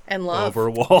music And love. over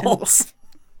walls.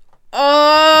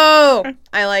 Oh,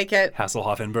 I like it.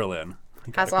 Hasselhoff in Berlin.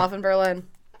 Hasselhoff in Berlin.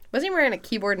 Was he wearing a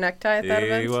keyboard necktie at that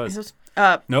Yeah, he event? was.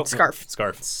 Nope. Scarf.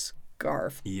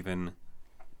 Scarf. Even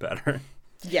better.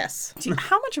 Yes.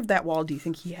 How much of that wall do you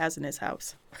think he has in his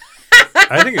house?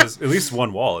 I think it's at least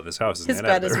one wall of his house is His made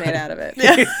bed out is of it. made out of it.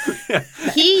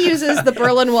 He uses the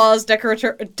Berlin Wall as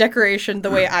decoration the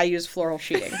way I use floral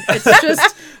sheeting. It's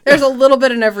just, there's a little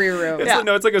bit in every room.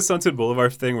 It's like a Sunset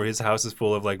Boulevard thing where his house is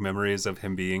full of like memories of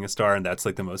him being a star, and that's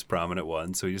like the most prominent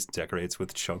one. So he just decorates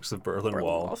with chunks of Berlin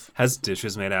Wall, walls. has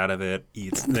dishes made out of it,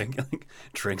 eats like,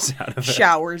 drinks out of it,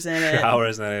 Showers in it.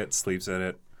 showers in it, sleeps in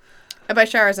it. And by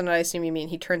showers in it, I assume you mean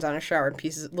he turns on a shower and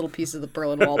little pieces of the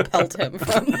Berlin Wall pelt him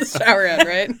from the shower head,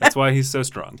 right? That's why he's so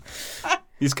strong.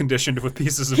 He's conditioned with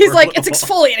pieces of He's Berlin like, it's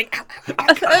Wall.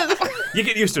 exfoliating. You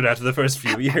get used to it after the first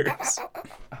few years.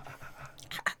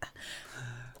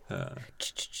 That's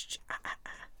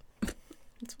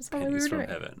what we were Pennies from doing.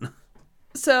 heaven.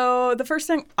 So the first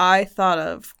thing I thought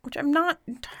of, which I'm not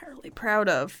entirely proud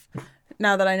of,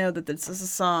 now that I know that this is a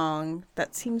song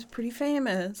that seems pretty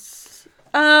famous,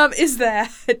 is I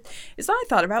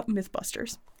thought about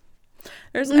Mythbusters.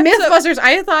 There's an episode- Mythbusters.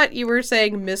 I thought you were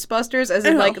saying Missbusters as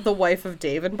in No. like the wife of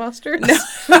Dave and Buster's.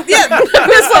 Yeah,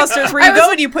 Mythbusters, where you go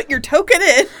and you put your token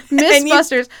in. and you-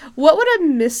 Missbusters. What would a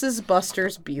Mrs.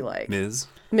 Busters be like? Ms.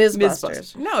 Ms. Mythbusters.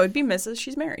 Busters. No, it'd be Mrs.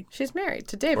 She's married. She's married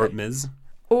to Or David. Ms.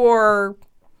 Or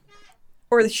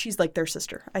she's like their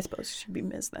sister. I suppose she'd be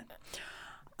Ms. then.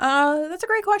 That's a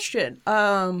great question.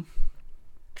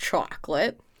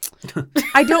 Chocolate.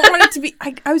 I don't want it to be.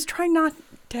 I was trying not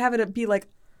to have it be like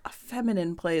a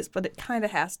feminine place, but it kind of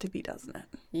has to be, doesn't it?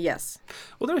 Yes.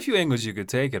 Well, there are a few angles you could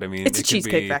take it. I mean, It's a it could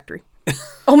Cheesecake be... Factory.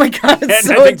 Oh my god, it's And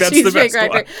I so think that's the Cheesecake best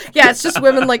one. Factory. Yeah, it's just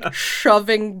women like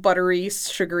shoving buttery,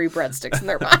 sugary breadsticks in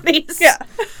their bodies. Yeah.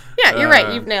 Yeah, you're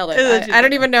right. You've nailed it. I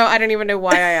don't even know. I don't even know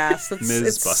why I asked. It's, Ms.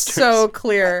 it's Busters. so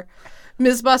clear.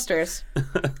 Ms. Busters.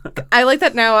 I like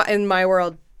that now in my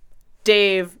world.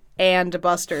 Dave and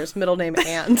Busters, middle name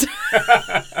and.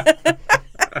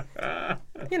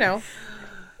 You know,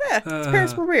 His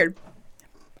parents were weird.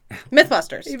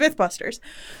 Mythbusters. Mythbusters.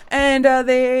 And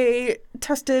they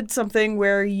tested something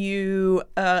where you,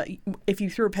 if you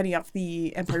threw a penny off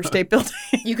the Empire State Building,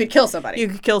 You could kill somebody. you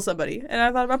could kill somebody. And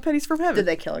I thought about pennies from heaven. Did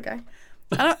they kill a guy?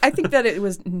 I think that it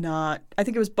was not. I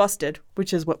think it was busted,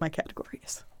 which is what my category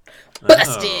is.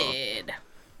 Busted.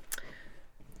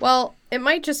 Well, it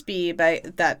might just be by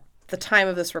that the time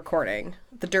of this recording,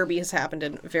 the Derby has happened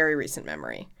in very recent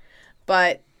memory.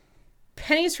 But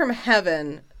Pennies from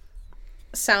Heaven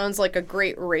sounds like a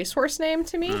great racehorse name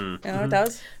to me. You know, it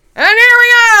does. And here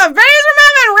we go, Pennies from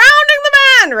Heaven, rounding the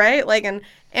bend, right? Like, and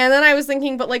then I was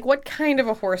thinking, but like, what kind of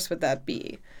a horse would that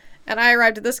be? And I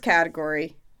arrived at this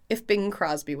category: if Bing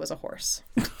Crosby was a horse,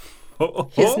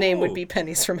 his name would be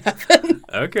Pennies from Heaven.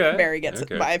 Okay. Mary gets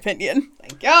it, in my opinion.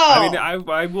 Thank you. I mean,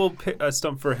 I will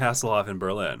stump for Hasselhoff in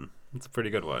Berlin. It's a pretty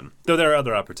good one. Though there are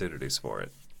other opportunities for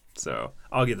it. So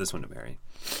I'll give this one to Mary.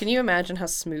 Can you imagine how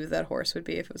smooth that horse would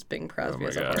be if it was Bing Crosby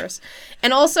as a God. horse?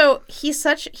 And also, he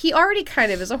already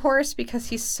kind of is a horse because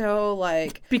he's so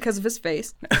like, Because of his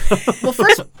face. well,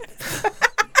 first,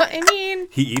 I mean,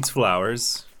 He eats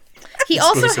flowers. he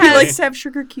also Exclusively. He has, likes to have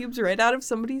sugar cubes right out of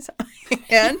somebody's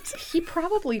hand. he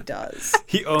probably does.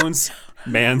 He owns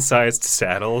man-sized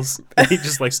saddles that he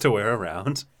just likes to wear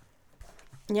around.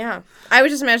 Yeah. I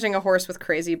was just imagining a horse with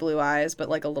crazy blue eyes, but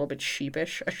like a little bit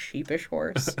sheepish, a sheepish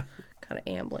horse, kind of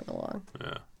ambling along.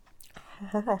 Yeah.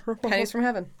 Pennies from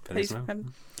heaven. Pennies from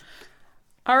Heaven.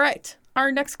 All right.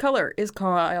 Our next color is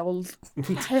called...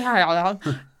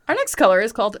 Our next color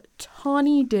is called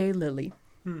Tawny Daylily.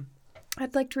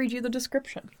 I'd like to read you the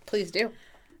description. Please do.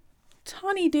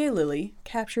 Tawny Daylily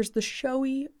captures the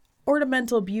showy,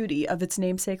 ornamental beauty of its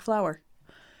namesake flower.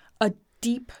 A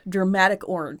deep, dramatic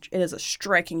orange, it is a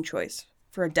striking choice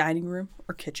for a dining room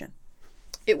or kitchen.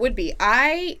 It would be.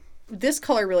 This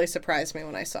color really surprised me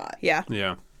when I saw it. Yeah.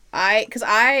 Yeah.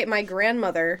 My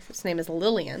grandmother's name is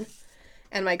Lillian,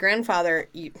 and my grandfather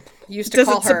used to Does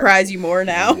call it her. surprise you more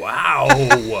now?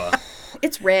 Wow.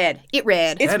 It's red. It's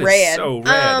It's That is red. so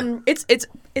red.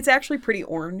 It's actually pretty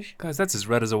orange. Guys, that's as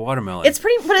red as a watermelon. It's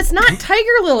pretty, but it's not tiger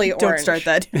lily orange. Don't start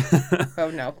that.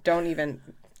 Oh no! Don't even.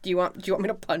 Do you want me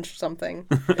to punch something?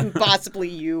 Possibly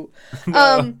you.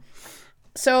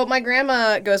 So my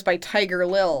grandma goes by Tiger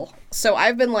Lil. So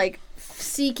I've been like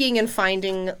seeking and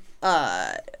finding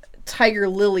Tiger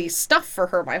Lily stuff for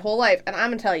her my whole life, and I'm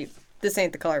gonna tell you, this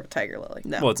ain't the color of a tiger lily.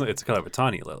 No. Well, it's the color of a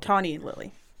tawny lily. Tawny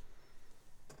lily.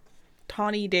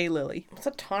 Tawny Daylily. It's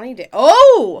a tawny day.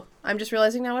 Oh, I'm just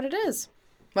realizing now what it is.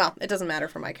 Well, it doesn't matter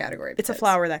for my category. It's a because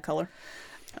flower that color.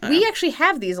 We actually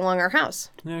have these along our house,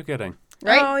 No kidding.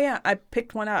 right? Oh yeah, I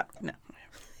picked one up. No.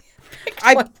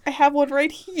 I have one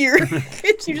right here.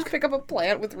 You just pick up a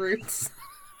plant with roots.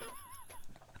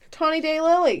 Tawny Day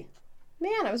Lily.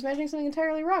 Man, I was imagining something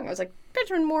entirely wrong. I was like,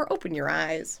 Benjamin Moore, open your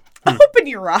eyes. Open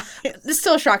your eyes. This is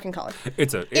still a shocking color.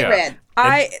 It's a It yeah.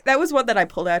 red. That was one that I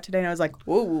pulled out today, and I was like,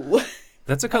 whoa.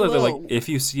 That's a color that, Hello. like, if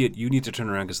you see it, you need to turn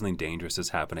around because something dangerous is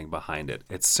happening behind it.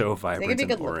 It's so Think vibrant it'd be and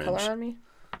good lip orange. color on me?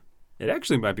 It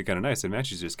actually might be kind of nice. It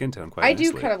matches your skin tone quite I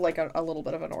nicely. do kind of like a little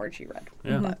bit of an orangey red.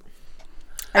 Yeah. But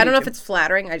I don't know if it's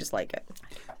flattering. I just like it.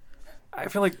 I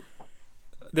feel like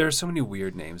there are so many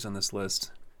weird names on this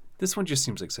list. This one just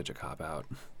seems like such a cop-out.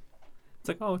 It's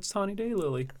like, oh, it's Tawny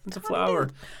Daylily. It's a flower.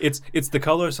 It's the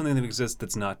color of something that exists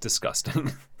that's not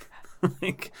disgusting.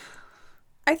 like,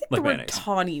 I think Like the word mayonnaise.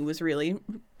 tawny was really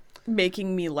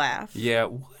making me laugh. yeah,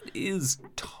 what is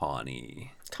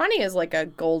tawny? Tawny is like a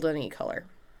golden-y color.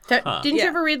 Didn't you Yeah.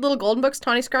 ever read Little Golden Books,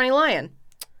 Tawny Scrawny Lion?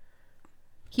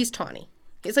 He's tawny.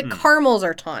 It's like caramels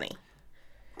are tawny.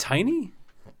 Tiny?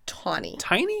 Tawny.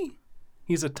 Tiny?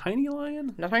 He's a tiny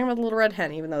lion? I'm not talking about the little red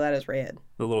hen, even though that is red.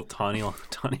 The little tawny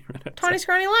red. Tawny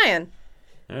Scrawny Lion.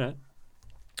 Yeah.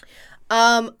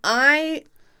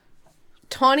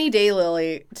 Tawny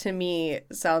Daylily, to me,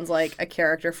 sounds like a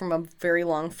character from a very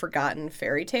long forgotten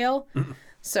fairy tale.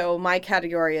 So my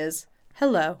category is,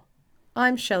 hello,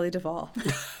 I'm Shelley Duvall.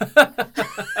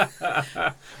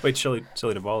 Wait, Shelley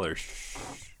Duvall or...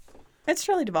 It's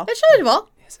Shelley Duvall. It's Shelley Duvall.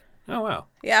 Oh, wow.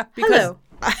 Yeah, because Hello,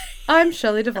 I'm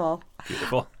Shelley Duvall.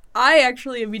 Beautiful. I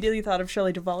actually immediately thought of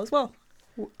Shelley Duvall as well.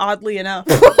 Oddly enough.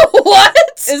 What?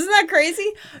 Isn't that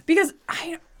crazy? Because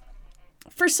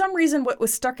for some reason, what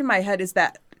was stuck in my head is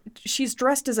that she's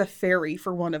dressed as a fairy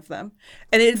for one of them,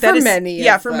 and many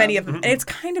of for them. many of them, and it's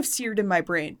kind of seared in my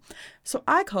brain. So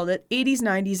I called it 80s,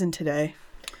 90s, and today.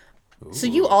 So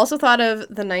you also thought of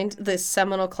the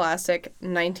seminal classic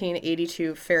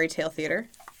 1982 Fairy Tale Theater?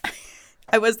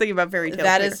 I was thinking about fairy tale.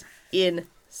 That is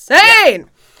insane.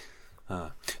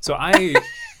 So I...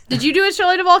 Did you do a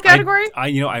Shelley Duvall category?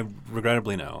 I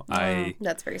regrettably no.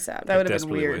 That's very sad. That would have been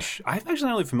desperately weird. wish. I'm actually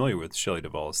not really familiar with Shelley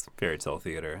Duvall's fairy tale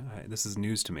theater. This is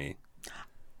news to me.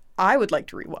 I would like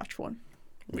to rewatch one.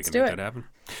 We can do make it. that happen.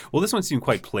 Well, this one seemed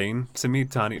quite plain to me,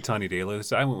 Tawny Daylily.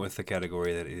 So I went with the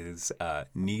category that is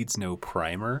needs no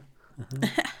primer.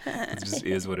 It just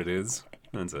is what it is.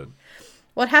 That's it.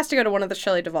 Well, it has to go to one of the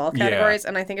Shelley Duvall categories,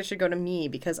 and I think it should go to me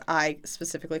because I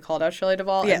specifically called out Shelley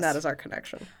Duvall, Yes. and that is our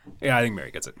connection. Yeah, I think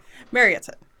Mary gets it. Mary gets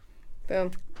it.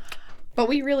 Boom. But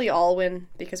we really all win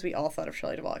because we all thought of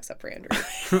Shelley Duvall except for Andrew.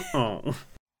 Oh.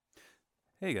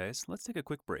 Hey guys, let's take a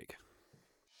quick break.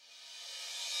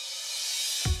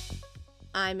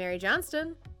 I'm Mary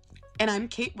Johnston, And I'm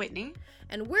Kate Whitney.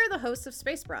 and we're the hosts of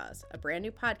Space Bras, a brand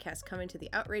new podcast coming to the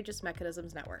Outrageous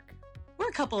Mechanisms Network. We're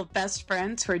a couple of best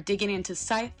friends who are digging into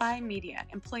sci-fi media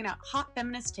and pulling out hot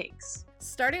feminist takes.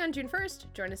 Starting on June 1st,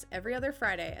 join us every other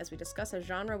Friday as we discuss a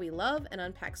genre we love and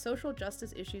unpack social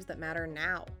justice issues that matter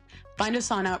now. Find us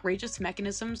on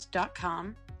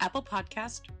outrageousmechanisms.com, Apple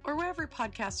Podcast, or wherever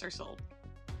podcasts are sold.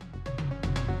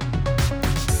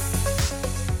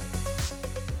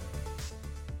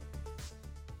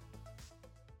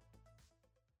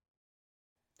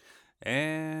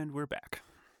 And we're back.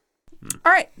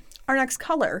 All right. Our next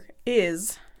color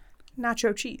is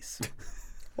nacho cheese.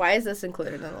 Why is this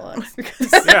included in the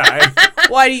list? Yeah,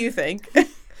 Why do you think?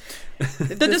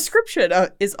 The description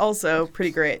is also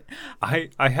pretty great. I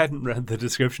hadn't read the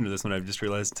description of this one. I've just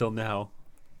realized till now.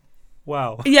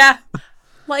 Wow. Yeah.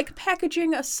 Like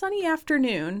packaging a sunny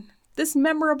afternoon, this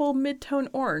memorable mid-tone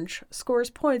orange scores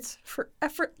points for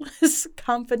effortless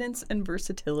confidence and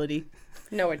versatility.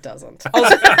 No, it doesn't.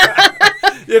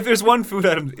 If there's one food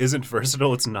item that isn't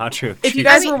versatile, it's nacho cheese. If you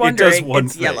guys were It wondering, does one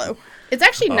it's thing. yellow. It's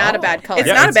actually not a bad color. It's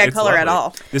not a bad it's color at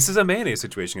lovely. all. This is a mayonnaise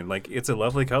situation. Like, it's a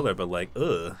lovely color, but like,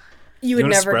 ugh. You Do would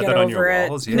wanna never spread get that on your over it.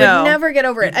 walls? You Yeah. No. would never get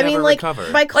over it. You'd I mean, never like,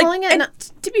 recover. by calling it... And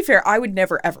to be fair, I would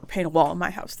never ever paint a wall in my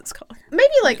house this color.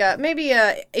 maybe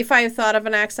if I thought of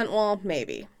an accent wall,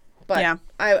 maybe. But Yeah.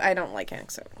 I don't like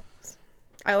accent walls.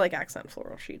 I like accent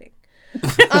floral sheeting.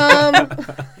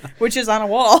 Which is on a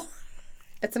wall.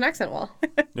 It's an accent wall.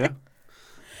 Yeah.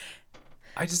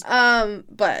 I just...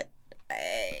 But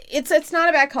it's not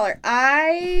a bad color.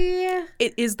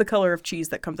 It is the color of cheese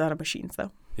that comes out of machines,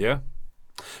 though. Yeah.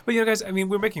 But, you know, guys, I mean,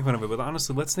 we're making fun of it, but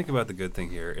honestly, let's think about the good thing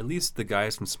here. At least the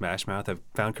guys from Smash Mouth have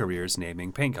found careers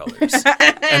naming paint colors.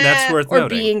 And that's worth or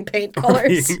noting. being paint Or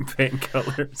colors. being paint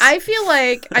colors. I feel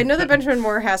like I know that Benjamin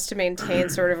Moore has to maintain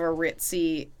sort of a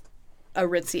ritzy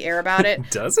air about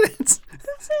it. Does it? Does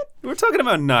it? We're talking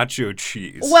about nacho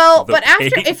cheese. Well, The but after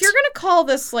paint. if you're gonna call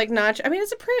this like nacho, I mean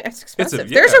it's expensive.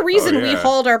 yeah. There's a reason Oh, we yeah.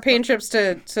 hauled our paint chips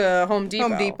to Home Depot.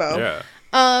 Home Depot.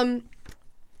 Yeah.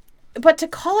 But to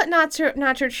call it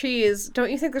nacho cheese,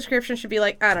 don't you think the description should be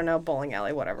like, I don't know, bowling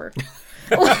alley, whatever?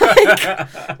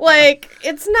 like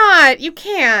it's not. You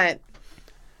can't.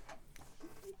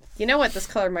 You know what this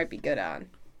color might be good on?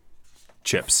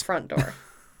 Chips. Front door.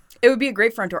 It would be a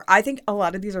great front door. I think a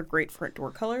lot of these are great front door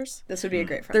colors. This would be a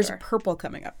great front There's door. purple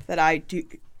coming up that I do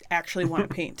actually want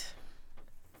to paint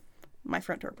my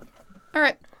front door purple. All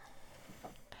right.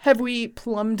 Have we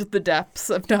plumbed the depths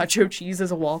of nacho cheese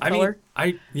as a wall I color?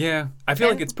 mean, I feel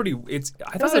like it's pretty. I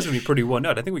thought it was gonna be pretty one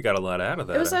note. I think we got a lot out of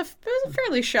that. It was a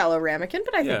fairly shallow ramekin,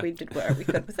 but I Yeah. think we did whatever we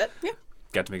could with it. Yeah.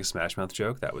 Got to make a Smash Mouth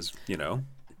joke. That was,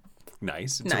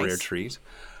 nice. It's a Nice. rare treat.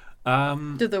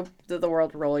 Did the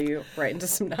world roll you right into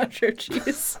some nacho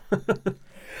cheese?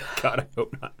 God, I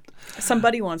hope not.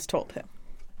 Somebody once told him.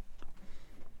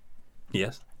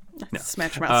 Yes. No.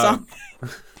 Smash Mouth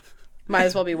song. Might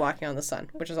as well be walking on the sun,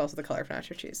 which is also the color of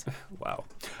nacho cheese. Wow.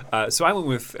 So I went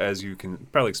with, as you can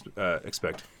probably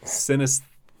expect,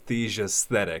 synesthesia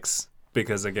aesthetics.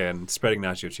 Because again, spreading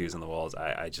nacho cheese on the walls,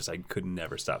 I could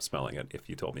never stop smelling it if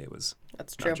you told me it was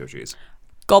That's true. nacho cheese.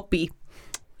 Gulpy.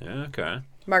 Yeah, okay.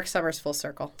 Mark Summers full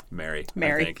circle. Mary.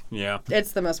 Mary. I think. Yeah.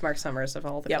 It's the most Mark Summers of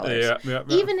all the Yep. colors. Yeah.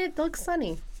 Even it looks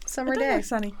sunny. Summer day. Like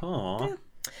sunny. Aw.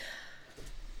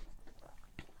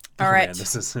 All right. Man,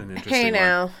 this is an interesting Hey one.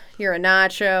 now, you're a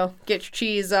nacho. Get your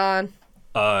cheese on.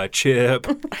 Chip.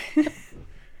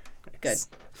 Good.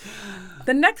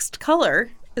 The next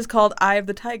color is called Eye of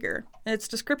the Tiger. And its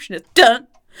description is dun,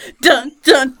 dun,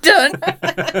 dun, dun,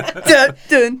 dun,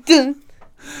 dun, dun.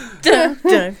 Dun,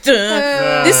 dun,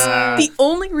 dun. The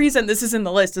only reason this is in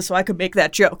the list is so I could make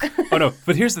that joke. Oh no!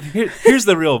 But here's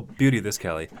the real beauty of this,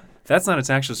 Kelly. That's not its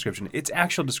actual description. Its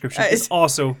actual description is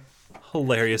also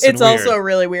hilarious. It's and weird. also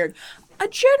really weird. A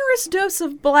generous dose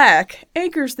of black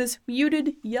anchors this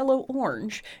muted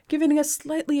yellow-orange, giving a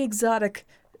slightly exotic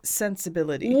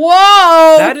sensibility.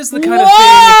 Whoa! That is the kind of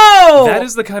Whoa! thing. That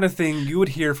is the kind of thing you would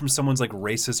hear from someone's like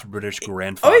racist British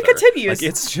grandfather. Oh, it continues. Like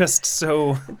it's just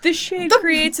so. This shade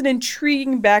creates an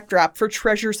intriguing backdrop for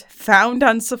treasures found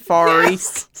on safari,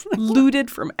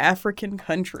 looted from African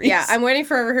countries. Yeah, I'm waiting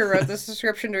for whoever who wrote this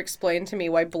description to explain to me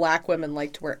why black women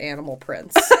like to wear animal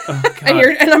prints.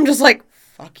 And I'm just like,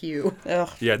 fuck you. Ugh.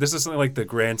 Yeah, this is something like the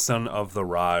grandson of the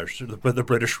Raj, but the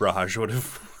British Raj would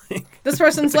have. This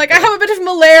person's like, I have a bit of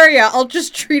malaria. I'll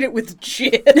just treat it with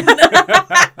gin.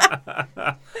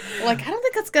 Like, I don't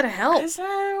think that's gonna help. Is it?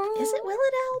 Will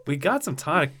it help? We got some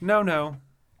tonic. No.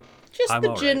 Just I'm the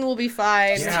all gin right. will be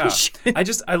fine. Yeah,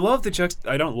 I love the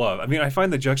I don't love. I mean, I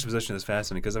find the juxtaposition is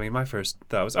fascinating because I mean, my first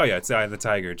thought was, oh yeah, it's the Eye of the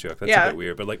Tiger joke. That's Yeah. a bit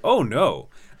weird, but like, oh no,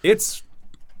 it's.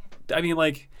 I mean,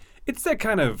 like, it's that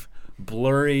kind of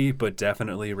blurry but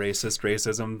definitely racist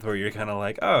racism where you're kind of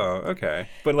like, oh, okay.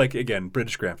 But like, again,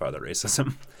 British grandfather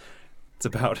racism. It's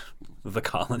about the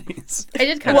colonies. I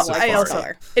did kind of Well, like I this also-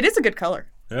 color. It is a good color.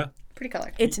 Yeah. Pretty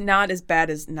color. It's not as bad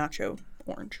as nacho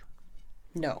orange.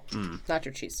 No,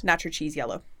 nacho cheese. Nacho cheese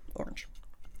yellow orange.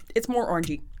 It's more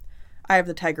orangey. Eye of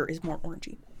the Tiger is more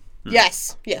orangey.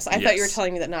 Yes. I thought you were Yes.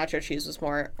 telling me that nacho cheese was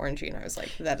more orangey, and I was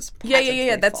like, that is Yeah.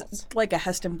 patently That's false. like a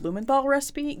Heston Blumenthal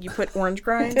recipe. You put orange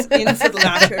grinds into the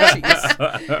nacho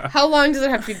cheese. How long does it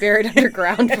have to be buried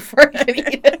underground before I can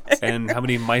eat it? And how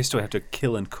many mice do I have to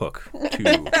kill and cook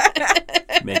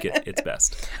to make it its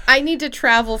best? I need to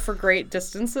travel for great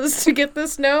distances to get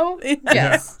this no.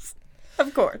 Yes.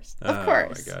 Of course. Of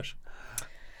course. Oh my gosh.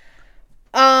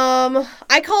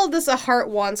 I called this a heart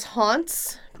wants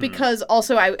haunts because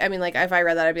also I mean like if I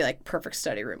read that I'd be like perfect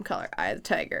study room color, eye of the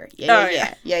tiger,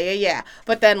 yeah.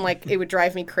 But then like it would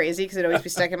drive me crazy because it'd always be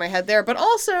stuck in my head there. But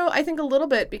also I think a little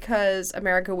bit because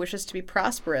America wishes to be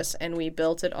prosperous and we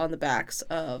built it on the backs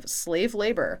of slave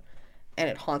labor, and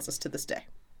it haunts us to this day.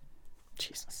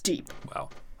 Jesus, deep. Wow.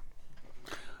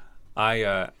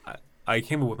 I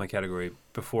came up with my category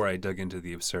before I dug into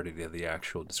the absurdity of the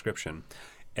actual description,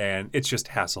 and it's just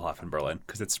Hasselhoff in Berlin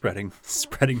because it's spreading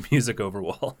music over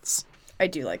walls. I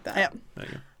do like that. Yeah. There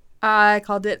you I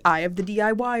called it Eye of the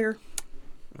DIYer.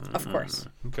 Of course.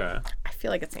 go. Okay. I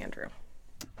feel like it's Andrew.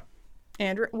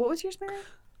 Andrew, what was yours, Mary?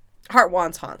 Heart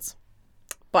wants haunts.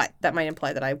 But that might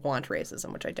imply that I want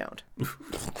racism, which I don't.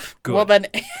 Good. Well, then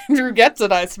Andrew gets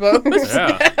it, I suppose.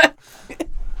 Yeah.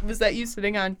 Was that you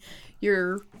sitting on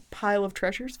your pile of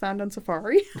treasures found on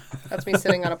Safari? That's me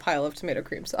sitting on a pile of tomato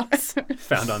cream sauce.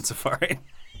 Found on Safari.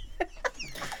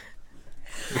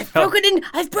 I've broken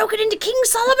into King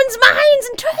Solomon's mines,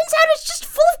 and turns out it's just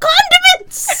full of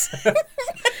condiments.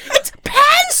 It's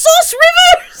pan sauce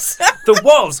rivers. The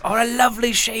walls are a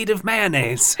lovely shade of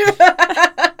mayonnaise.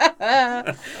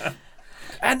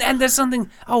 And there's something.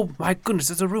 Oh my goodness!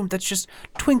 There's a room that's just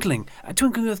twinkling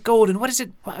with gold. And what is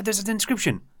it? Wow, there's an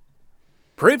inscription.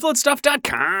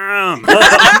 PreFloatStuff.com.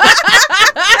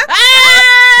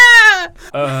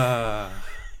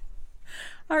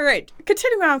 All right.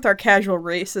 Continuing on with our casual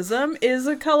racism is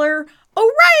a color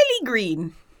O'Reilly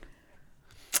green.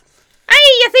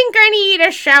 You think I need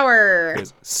a shower?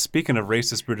 Speaking of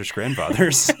racist British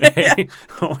grandfathers, hey,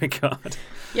 oh my god.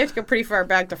 You have to go pretty far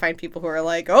back to find people who are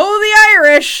like, oh, the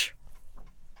Irish.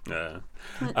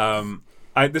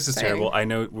 This is terrible. I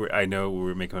know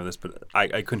we're making fun of this, but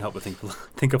I couldn't help but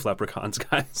think of leprechauns,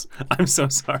 guys. I'm so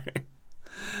sorry.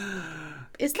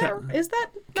 Is that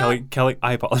Kelly,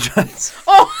 I apologize.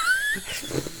 Oh,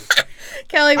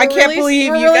 Kelly, I can't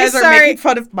believe you guys are making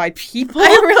fun of my people.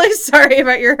 I'm really sorry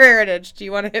about your heritage. Do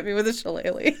you want to hit me with a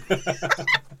shillelagh?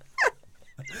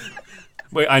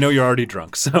 Wait, I know you're already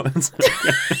drunk, so it's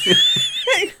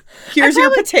Here's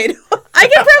your potato. I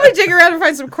can probably dig around and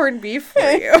find some corned beef for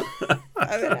you.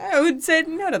 I would say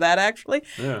no to that, actually.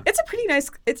 Yeah. It's a pretty nice,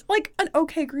 it's like an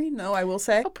okay green, though, I will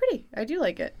say. Oh, pretty. I do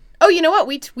like it. Oh, you know what?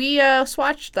 We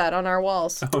swatched that on our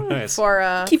walls. Oh, nice.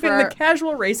 For Keeping for the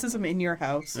casual racism in your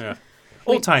house. Yeah.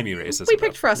 Old-timey racism. we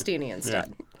picked Frostini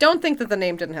instead. Don't think that the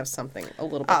name didn't have something a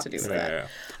little bit to do with Yeah.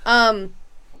 that.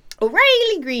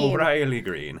 O'Reilly Green. O'Reilly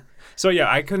Green. So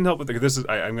yeah, I couldn't help but think this is.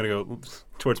 I'm going to go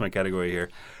towards my category here,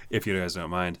 if you guys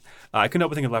don't mind. I couldn't help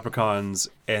but think of leprechauns,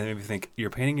 and it made me think you're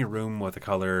painting your room with the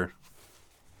color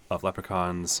of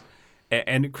leprechauns,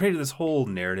 and it created this whole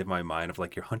narrative in my mind of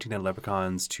like you're hunting down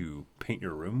leprechauns to paint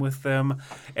your room with them,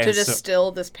 and To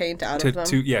distill this paint out of them.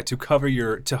 to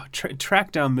cover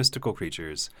track down mystical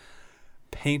creatures,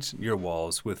 paint your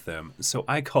walls with them. So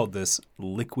I called this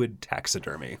liquid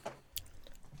taxidermy.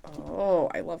 Oh,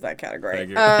 I love that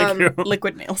category. Thank you.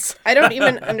 Liquid nails. I don't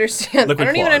even understand. Liquid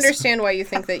I don't even claws. understand why you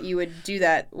think that you would do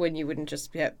that when you wouldn't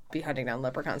just be hunting down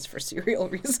leprechauns for serial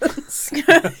reasons,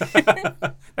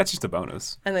 That's just a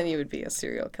bonus. and then you would be a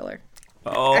serial killer.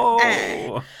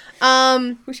 Oh.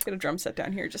 We should get a drum set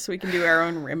down here just so we can do our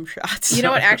own rim shots. You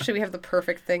know what? Actually, we have the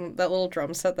perfect thing. That little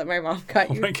drum set that my mom got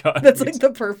you. Oh my God. That's like the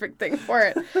perfect thing for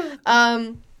it.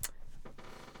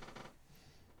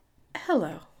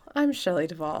 Hello, I'm Shelley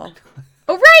Duvall.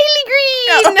 O'Reilly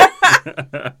Green.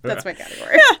 That's my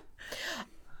category.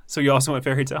 So you also went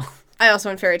fairy tale? I also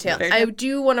went fairy tale. Fairy I tale.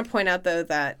 do want to point out, though,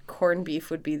 that corned beef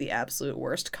would be the absolute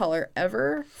worst color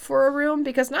ever for a room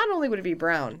because not only would it be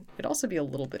brown, it'd also be a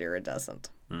little bit iridescent.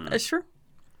 That's true.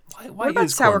 Why about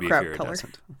is corned beef sauerkraut color?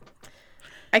 iridescent?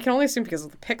 I can only assume because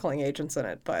of the pickling agents in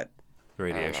it, but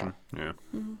Radiation. Yeah.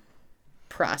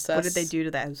 process. What did they do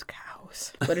to those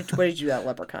cows? What did you do to that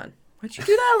leprechaun? What'd you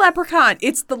do to that leprechaun?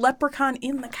 It's the leprechaun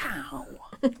in the cow.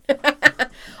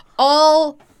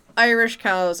 All Irish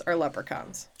cows are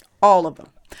leprechauns. All of them.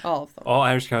 All of them. All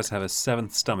Irish cows have a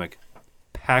seventh stomach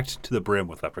packed to the brim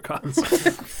with leprechauns.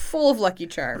 Full of Lucky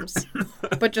Charms.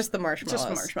 But just the marshmallows. Just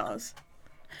marshmallows.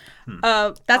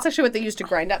 That's actually what they use to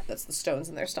grind up. That's the stones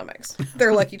in their stomachs.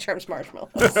 They're Lucky Charms marshmallows.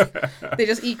 They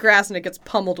just eat grass and it gets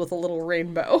pummeled with a little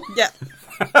rainbow. Yeah.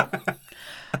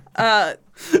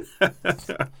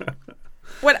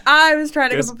 When I was trying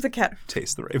to Guess- come up with a cat.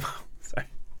 Taste the rainbow. Sorry.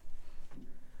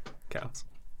 Cows.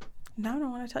 Now I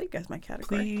don't want to tell you guys my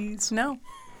category. Please. No.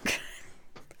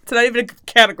 It's not even a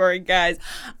category, guys.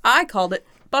 I called it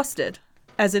Busted,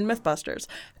 as in Mythbusters,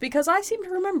 because I seem to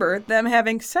remember them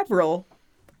having several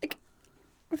like,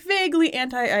 vaguely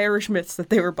anti-Irish myths that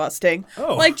they were busting.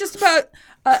 Oh. Like just about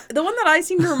the one that I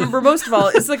seem to remember most of all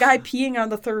is the guy peeing on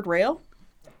the third rail.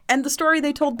 And the story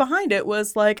they told behind it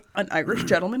was like an Irish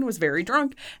gentleman was very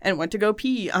drunk and went to go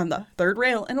pee on the third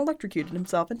rail and electrocuted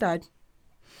himself and died.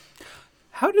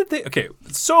 How did they? Okay,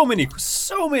 so many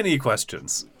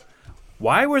questions.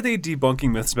 Why were they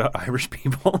debunking myths about Irish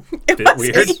people? Bit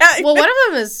weird. Yeah, Well, one of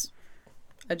them is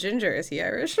a ginger. Is he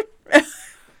Irish?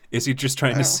 Is he just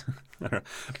trying to? I don't know.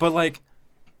 But like,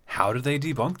 how did they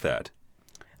debunk that?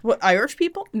 What, Irish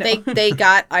people? No. They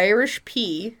got Irish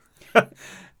pee. And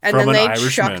From then an they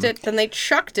Irishman. chucked it. Then they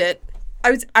chucked it.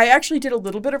 I actually did a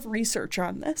little bit of research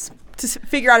on this to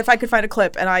figure out if I could find a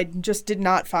clip, and I just did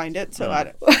not find it. So I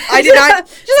did not.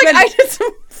 Just like spend- I did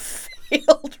some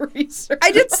failed research.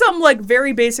 I did some like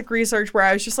very basic research where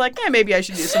I was just like, maybe I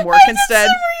should do some work I did instead.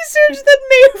 some research that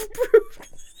may have proved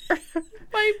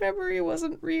my memory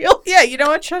wasn't real. Yeah, you know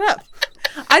what? Shut up.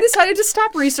 I decided to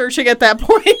stop researching at that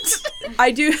point.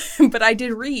 I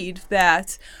did read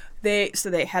that they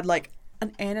had like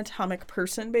an anatomic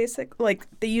person, like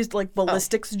they used like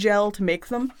ballistics gel to make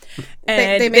them.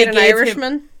 And They made an gave him-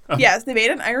 Irishman. Yes, they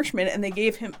made an Irishman, and they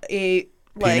gave him a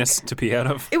like. Penis to pee out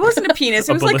of? It wasn't a penis.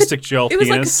 It A was like ballistic gel it was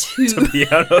like a penis tube. to pee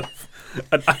out of?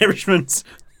 An Irishman's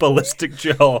ballistic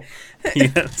gel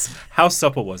penis. How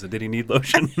supple was it? Did he need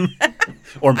lotion?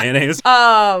 Or mayonnaise?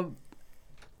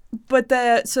 But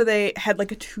so they had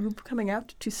like a tube coming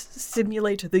out to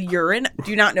simulate the urine.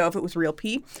 Do not know if it was real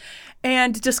pee.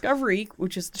 And Discovery,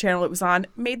 which is the channel it was on,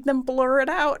 made them blur it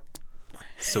out.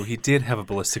 So he did have a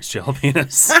ballistic gel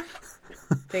penis. I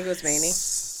think it was Maney.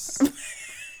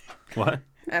 What?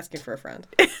 Asking for a friend.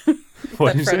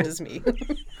 What That is friend it? is me.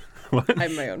 What?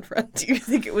 I'm my own friend. Do you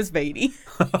think it was veiny?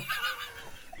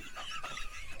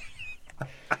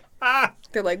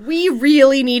 They're like, we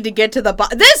really need to get to the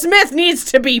this myth needs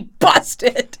to be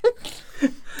busted.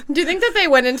 Do you think that they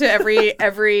went into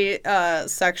every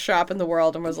sex shop in the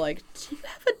world and was like, do you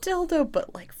have a dildo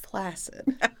but like flaccid?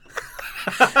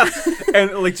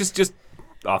 And like just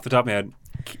off the top of my head,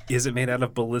 is it made out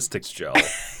of ballistics gel?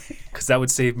 Because that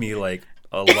would save me like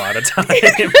a lot of time.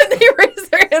 They raise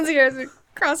their hands here as they're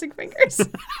crossing fingers.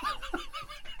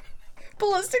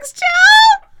 Ballistics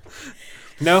gel.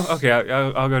 No, okay,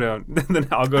 I'll go down. Then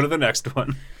I'll go to the next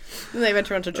one. And they went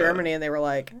to Germany and they were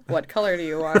like, what color do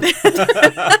you want?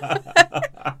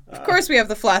 Of course we have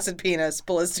the flaccid penis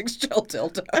ballistics gel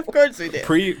dildo. Of course we did.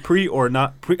 Pre or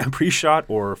not pre-shot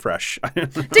or fresh. Ding,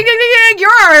 ding, ding, ding! You're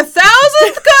our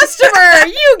 1,000th customer!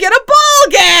 You get a ball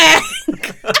gag!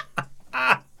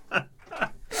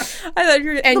 I thought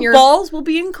And the your- balls will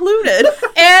be included.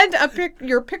 And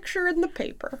your picture in the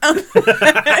paper.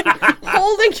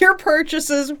 Holding your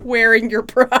purchases, wearing your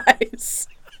prize.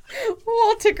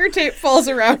 While ticker tape falls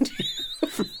around you.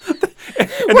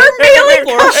 We're mailing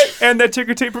cash. And that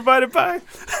ticker tape provided by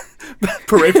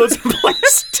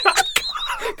ParadeFloatsandPlace.com.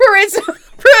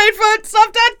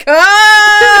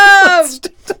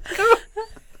 ParadeFootStuff.com.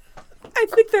 I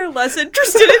think they're less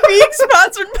interested in being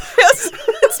sponsored by us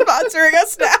than sponsoring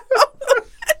us now.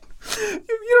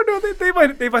 You don't know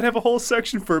they might have a whole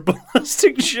section for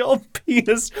ballistic gel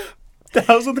penis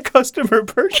 1,000th customer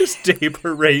purchase day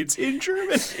parades in Germany.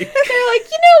 They're like,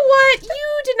 you know what?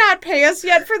 You did not pay us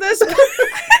yet for this,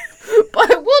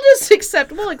 but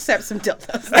we'll accept some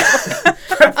dildos.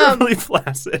 Preferably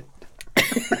flaccid.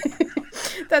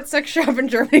 That sex shop in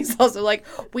Germany is also like,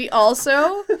 we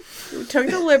also took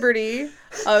the liberty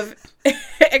of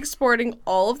exporting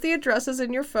all of the addresses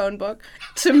in your phone book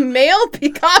to mail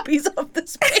copies of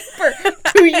this paper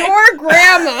to your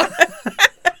grandma.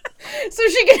 So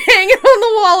she can hang it on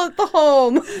the wall at the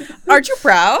home. Aren't you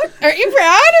proud? Aren't you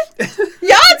proud?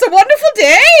 Yeah, it's a wonderful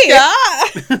day. Yeah.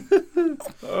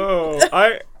 Oh,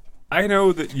 I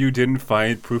know that you didn't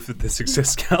find proof that this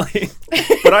exists, Kelly,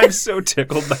 but I'm so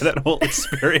tickled by that whole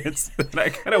experience that I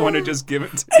kind of want to just give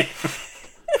it to you.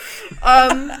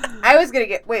 I was gonna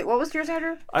get. Wait, what was yours,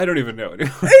 Andrew? I don't even know.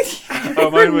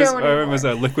 Mine was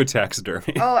liquid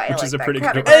taxidermy, Oh, I which like is a that pretty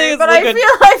good one. category, but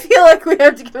I feel like we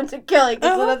have to give it to Kelly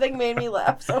because the thing made me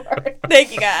laugh so hard.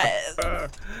 Thank you, guys.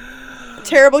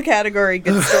 Terrible category,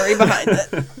 good story behind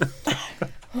it.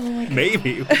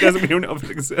 Maybe. It doesn't mean know if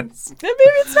it exists. Maybe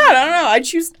it's not. I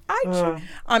don't know.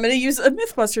 I'm going to use a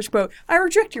Mythbusters quote. I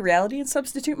reject your reality and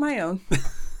substitute my own.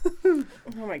 Oh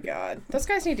my god. Those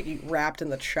guys need to get wrapped in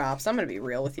the chops. I'm going to be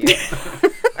real with you.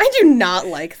 I do not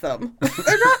like them.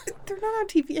 They're not on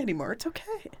TV anymore. It's okay.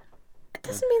 It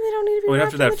doesn't mean they don't need to be Wait,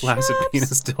 wrapped after in that the flaccid chops.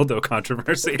 penis dildo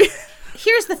controversy.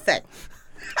 Here's the thing.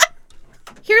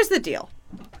 Here's the deal.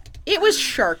 It was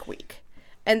Shark Week.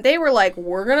 And they were like,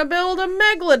 we're going to build a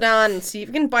megalodon and see if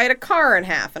you can bite a car in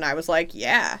half. And I was like,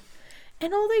 yeah.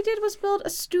 And all they did was build a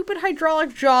stupid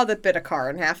hydraulic jaw that bit a car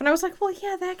in half. And I was like, well,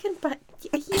 yeah, that can bite.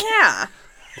 Yeah.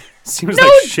 Seems No,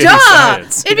 like shitty duh.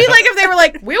 science. It'd be like if they were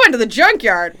like, we went to the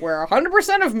junkyard where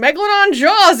 100% of megalodon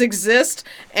jaws exist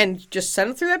and just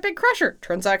sent it through that big crusher.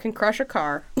 Turns out it can crush a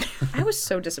car. I was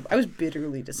so disappointed. I was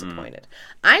bitterly disappointed.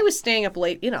 I was staying up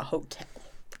late in a hotel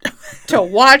to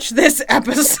watch this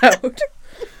episode.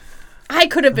 I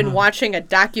could have been watching a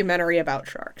documentary about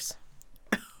sharks.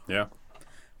 Yeah.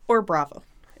 Or Bravo,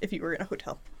 if you were in a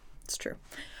hotel. It's true.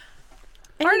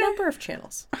 Any number of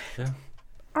channels. Yeah.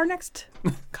 Our next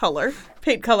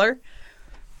paint color,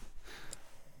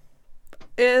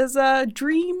 is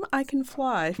Dream I Can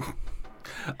Fly.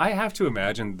 I have to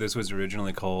imagine this was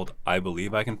originally called I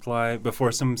Believe I Can Fly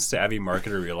before some savvy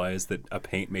marketer realized that a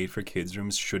paint made for kids'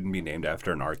 rooms shouldn't be named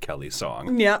after an R. Kelly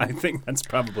song. Yeah. I think that's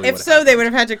probably If what so, happened. they would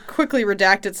have had to quickly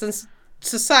redact it since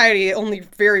society only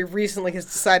very recently has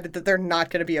decided that they're not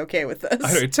going to be okay with this.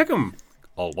 I know, it took them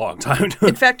a long time to...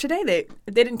 In fact, today they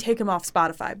didn't take him off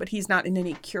Spotify, but he's not in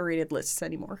any curated lists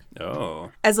anymore.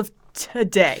 Oh. As of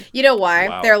today. You know why?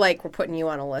 Wow. They're like, we're putting you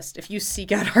on a list. If you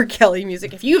seek out R. Kelly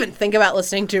music, if you even think about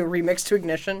listening to Remix to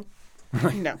Ignition,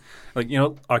 no. Like, you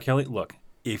know, R. Kelly, look,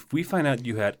 if we find out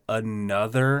you had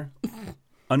another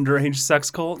underage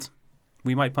sex cult,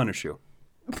 we might punish you.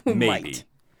 Maybe. might.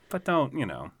 But don't, you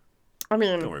know, I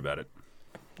mean, don't worry about it.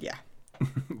 yeah.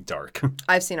 Dark.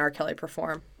 I've seen R. Kelly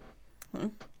perform.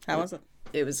 How was it?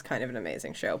 It was kind of an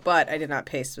amazing show, but I did not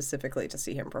pay specifically to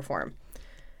see him perform.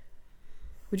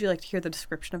 Would you like to hear the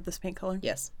description of this paint color?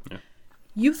 Yes.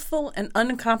 Youthful and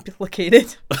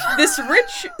uncomplicated, this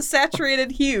rich,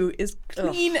 saturated hue is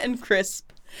clean and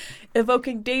crisp,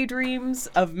 evoking daydreams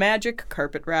of magic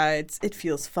carpet rides. It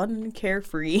feels fun and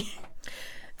carefree.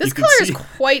 This You can color is see-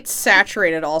 quite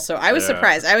saturated also. I was Yeah.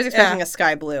 surprised. I was expecting Yeah. a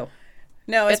sky blue.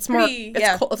 No, It's more, pretty,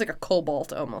 it's, it's like a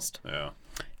cobalt almost. Yeah.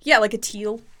 yeah, like a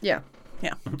teal. Yeah.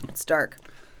 Yeah. It's dark.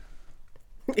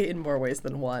 In more ways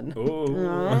than one.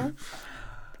 Oh.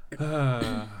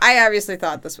 I obviously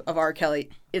thought this of R. Kelly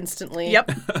instantly.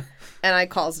 Yep. And I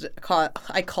called it.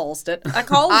 I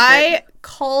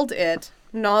called it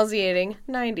nauseating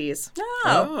 90s.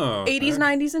 Oh, 80s,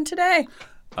 90s, and today.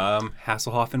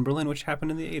 Hasselhoff in Berlin, which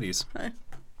happened in the 80s.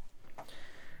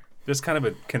 There's kind of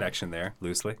a connection there,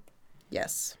 loosely.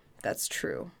 Yes, that's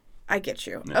true. I get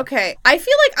you. Okay. I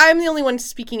feel like I'm the only one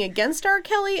speaking against R.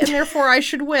 Kelly, and therefore I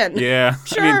should win. Yeah.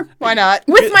 Sure, I mean, why not?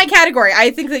 With my category.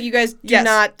 I think that you guys do Yes.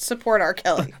 not support R.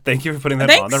 Kelly. thank you for putting that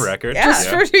Thanks. on the record. Yeah. Just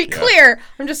to be clear,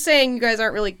 I'm just saying you guys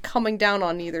aren't really coming down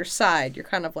on either side. You're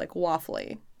kind of like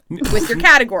waffly with your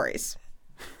categories.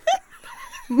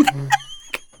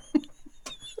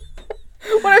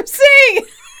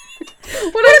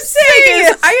 What I'm saying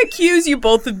is, I accuse you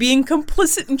both of being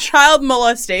complicit in child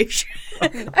molestation.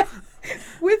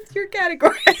 with your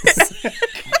categories.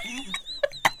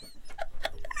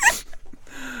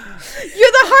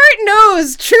 The heart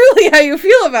knows truly how you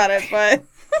feel about it, but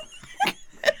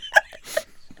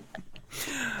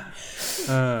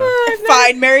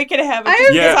Fine, Mary can have it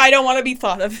just Yeah. because I don't want to be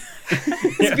thought of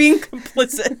as being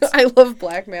complicit. I love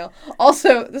blackmail.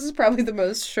 Also, this is probably the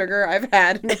most sugar I've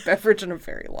had in a beverage in a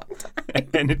very long time.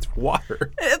 And it's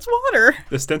water, It's water.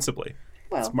 ostensibly.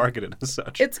 Well, It's marketed as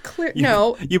such. it's clear. You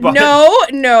No,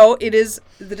 bought no, it is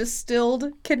the distilled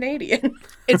Canadian.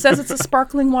 It says it's a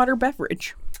sparkling water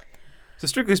beverage. So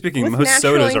strictly speaking, With most natural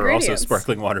sodas are also ingredients.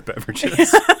 sparkling water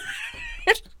beverages.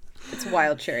 It's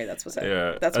wild cherry. That's what's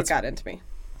Yeah, what that's- got into me.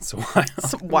 So wild.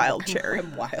 It's wild cherry.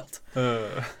 I'm wild.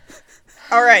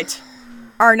 All right.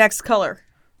 Our next color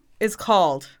is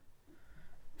called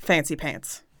Fancy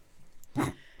Pants.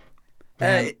 Its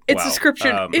Wow.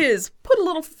 description is put a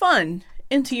little fun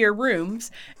into your rooms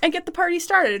and get the party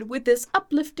started with this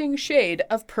uplifting shade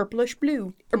of purplish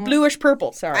blue. Or bluish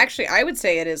purple, sorry. Actually, I would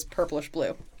say it is purplish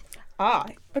blue.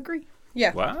 I agree.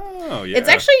 Yeah. Wow. Yeah.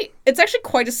 It's actually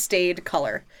quite a staid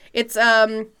color. It's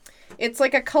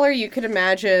like a color you could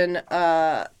imagine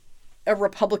a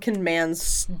Republican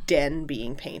man's den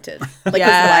being painted, like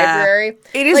his library.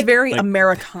 It is Like- very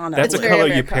Americana. That's a very color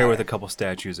you Americana. pair with a couple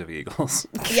statues of eagles.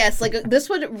 Yes, like this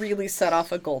would really set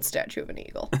off a gold statue of an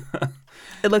eagle.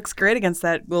 It looks great against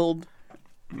that gold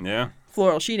Yeah.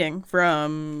 floral sheeting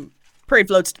from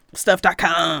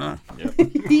PrairieFloatStuff.com.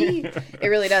 It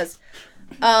really does.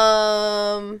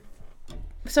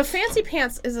 So Fancy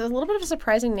Pants is a little bit of a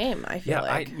surprising name, I feel Yeah.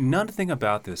 like. Nothing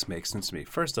about this makes sense to me.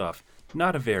 First off,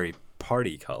 not a very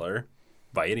party color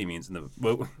by any means.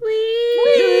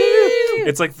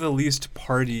 It's like the least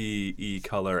party-y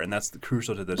color, and that's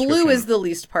crucial to the description. Blue is the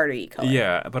least party color.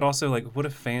 Yeah, but also like what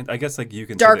if I guess like you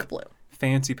can say Dark that blue.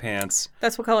 fancy pants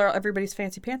That's what color everybody's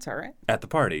fancy pants are, right? at the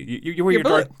party. You wear your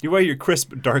blue. you wear your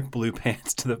crisp dark blue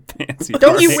pants to the fancy.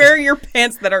 Don't party. you wear your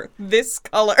pants that are this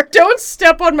color? Don't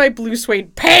step on my blue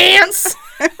suede pants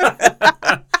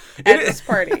at this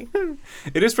party.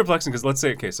 It is perplexing because let's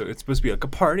say so it's supposed to be like a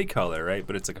party color, right?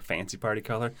 But it's like a fancy party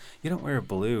color. You don't wear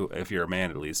blue if you're a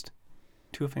man, at least,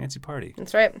 to a fancy party.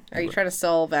 That's right. Are you trying to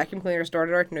sell vacuum cleaners door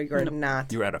to door? No, you are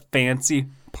not. You're at a fancy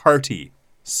party,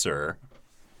 sir.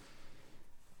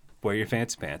 Wear your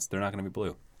fancy pants. They're not going to be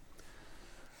blue.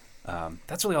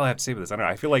 That's really all I have to say about this. I don't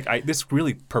know. I feel like this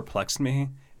really perplexed me,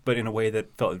 but in a way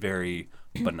that felt very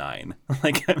benign.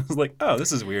 Like I was like, oh,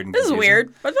 this is weird. And This is confusing.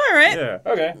 weird, but all right. Yeah.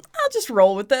 Okay. I'll just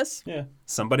roll with this. Yeah.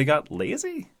 Somebody got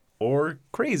lazy or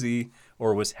crazy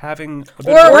or was having a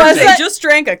bit Or of was work They day. it- just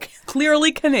drank a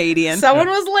clearly Canadian. Someone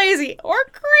was lazy or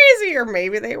crazy, or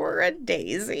maybe they were a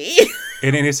daisy.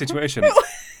 In any situation,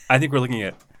 I think we're looking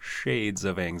at shades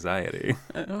of anxiety.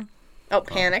 Oh,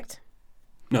 panicked.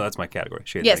 No, that's my category.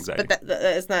 Shades of Yes, anxiety. but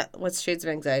that is not what's shades of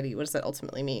anxiety. What does that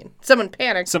ultimately mean? Someone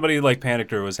panicked. Somebody like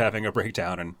panicked or was having a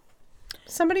breakdown and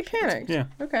Somebody panicked. Yeah.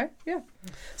 Okay. Yeah.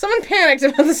 Someone panicked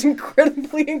about this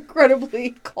incredibly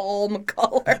calm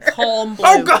color. Calm blue.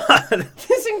 oh god,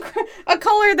 This a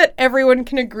color that everyone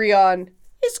can agree on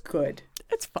is good.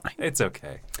 It's fine. it's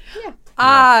okay.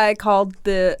 I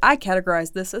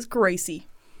categorized this as Gracie.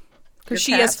 Because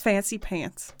Your she has cat? fancy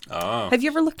pants. Oh, Have you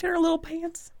ever looked at her little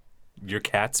pants? your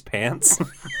cat's pants,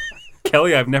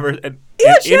 Kelly. I've never.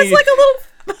 Yeah, she has like a little.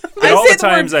 In all the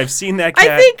times I've seen that cat,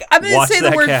 I think I'm going to watched say the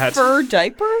that word cat, fur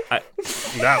diaper.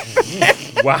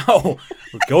 Wow,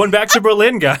 we're going back to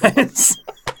Berlin, guys.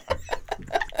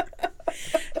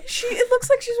 It looks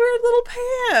like she's wearing little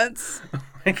pants.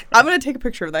 I'm going to take a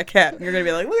picture of that cat. And you're going to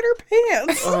be like, look at her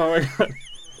pants. Oh my god.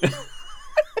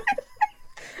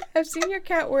 I've seen your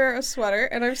cat wear a sweater,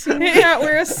 and I've seen your cat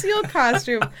wear a seal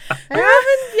costume. I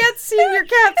haven't yet seen your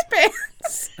cat's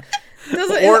pants.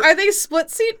 Are they split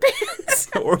seat pants?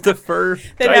 Or the fur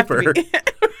They'd have to diaper, be.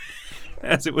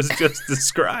 as it was just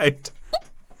described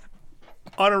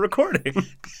on a recording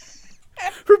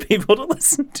for people to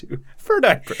listen to. Fur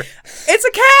diaper. It's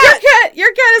a cat.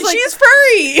 Your cat is like, She's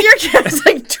furry. your cat is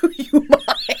like, do you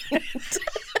mind?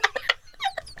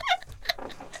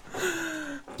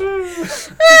 Your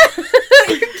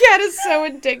cat is so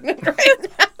indignant right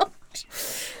now.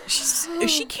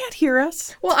 She can't hear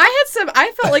us. Well,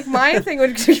 I felt like my thing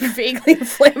would be vaguely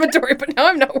inflammatory, but now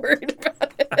I'm not worried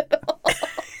about it at all.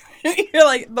 You're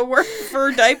like, the word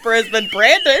fur diaper has been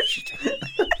brandished. Fur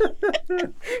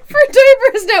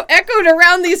diaper is now echoed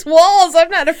around these walls. I'm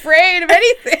not afraid of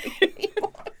anything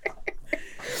anymore.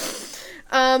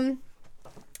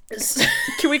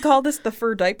 Can we call this the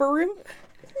fur diaper room?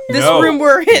 This No. room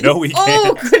we're in. No, we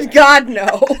Oh, can't. good God,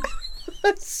 no.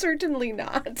 Certainly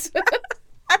not.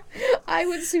 I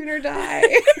would sooner die.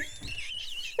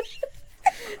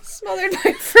 Smothered by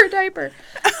a fur diaper.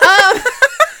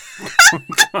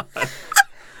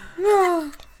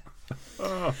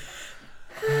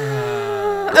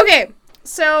 Okay,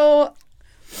 so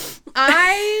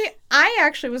I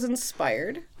actually was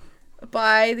inspired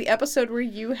by the episode where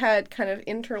you had kind of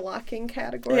interlocking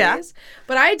categories. Yeah.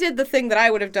 But I did the thing that I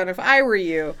would have done if I were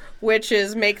you, which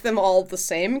is make them all the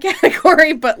same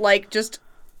category, but like just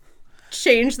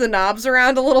change the knobs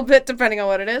around a little bit depending on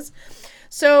what it is.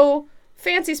 So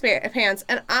fancy pants,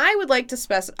 and I would like to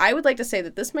say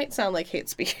that this might sound like hate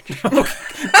speech.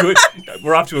 Good.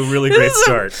 We're off to a really great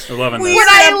start. I'm loving this. weird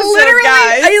But episode,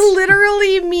 guys. I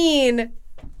literally mean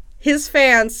his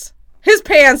pants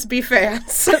be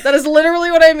fans. That is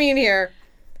literally what I mean here.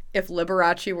 If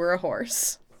Liberace were a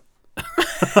horse.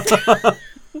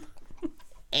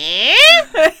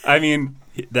 I mean,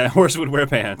 that horse would wear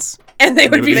pants. And they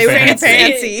would be They would be fancy.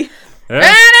 Fancy. Yeah. And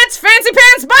it's Fancy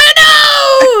Pants by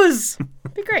a nose!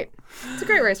 Be great. It's a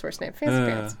great racehorse name.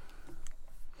 Fancy Pants.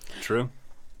 True.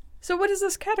 So what is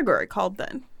this category called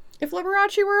then? If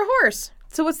Liberace were a horse.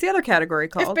 So what's the other category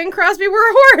If called? Bing Crosby were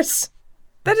a horse.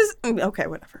 That is okay.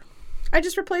 Whatever. I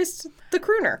just replaced the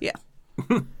crooner. Yeah.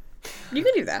 You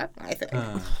can do that, I think.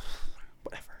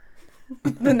 Whatever.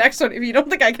 The next one, if you don't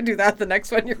think I can do that, the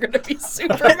next one you're going to be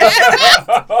Superman.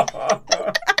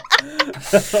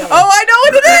 Oh, I know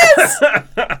what it is.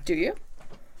 Do you?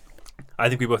 I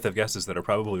think we both have guesses that are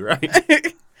probably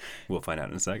right. We'll find out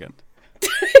in a second.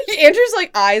 Andrew's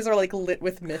like eyes are like lit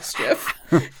with mischief.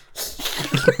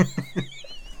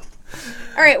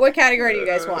 All right, what category do you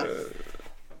guys want?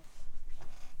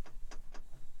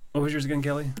 What was yours again,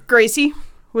 Kelly? Gracie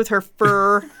with her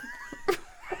fur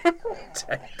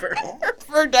Diaper.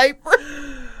 fur diaper.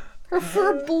 Her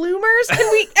fur bloomers?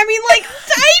 Can we? I mean, like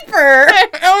diaper.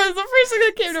 That was the first thing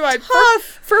that came to mind.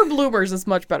 Tough. Fur bloomers is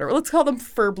much better. Let's call them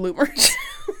fur bloomers.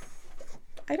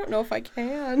 I don't know if I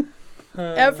can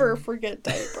ever forget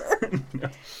diaper. I'm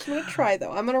gonna try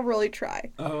though. I'm gonna really try.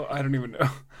 Oh, I don't even know.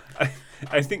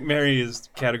 I think Mary's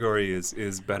category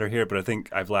is better here, but I think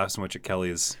I've laughed so much at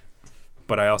Kelly's.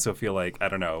 But I also feel like, I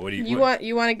don't know. What do you want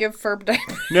to give fur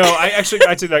diaper? No, I said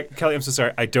that, Kelly, I'm so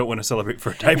sorry. I don't want to celebrate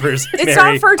fur diapers. It's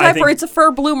Mary, not fur I diaper. think It's a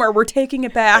fur bloomer. We're taking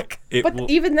it back. it But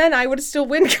will- even then, I would still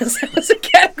win because that was a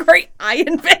category I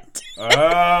invented.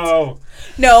 Oh.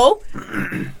 No.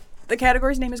 The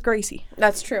category's name is Gracie.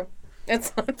 That's true.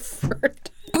 It's not fur.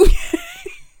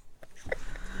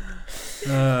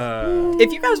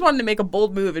 If you guys wanted to make a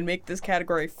bold move and make this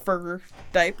category fur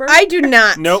diaper, I do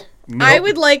not. Nope. I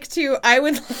would like to. I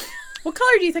would what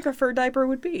color do you think a fur diaper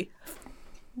would be?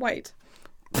 white.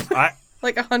 I,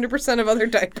 Like 100% of other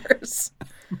diapers.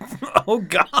 oh,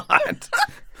 God.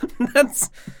 That's...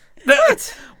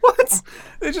 What?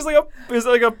 It's just like it's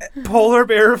like a polar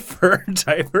bear fur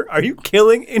diaper. Are you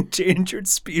killing endangered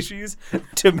species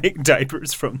to make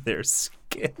diapers from their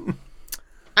skin?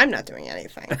 I'm not doing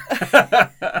anything.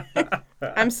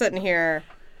 I'm sitting here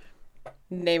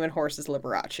naming horses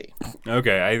Liberace.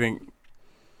 Okay, I think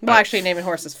Well, actually, naming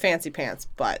horses Fancy Pants,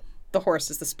 but the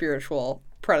horse is the spiritual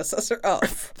predecessor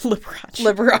of Liberace.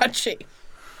 Liberace.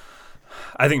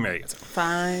 Mary gets it.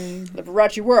 Fine.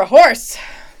 Liberace were a horse.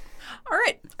 All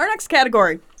right. Our next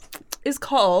category is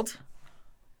called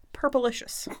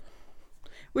Purplicious,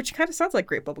 which kind of sounds like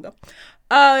grape bubblegum.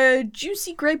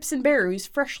 Juicy grapes and berries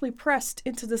freshly pressed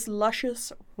into this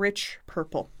luscious, rich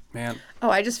purple. Man. Oh,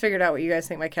 I just figured out what you guys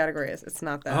think my category is. It's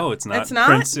not that. Oh, it's not. It's not?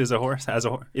 Prince is a horse.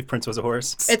 If Prince was a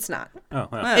horse. It's not. Oh,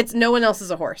 wow. It's no one else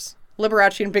is a horse.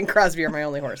 Liberace and Bing Crosby are my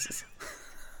only horses.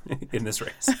 In this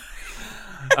race.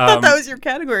 I thought that was your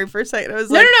category for a second. I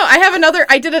was No, like, no. I have another.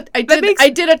 I did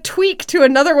a tweak to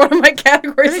another one of my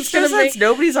categories. It It's makes no gonna sense.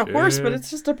 Nobody's a horse, but Sure.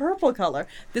 it's just a purple color.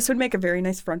 This would make a very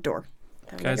nice front door.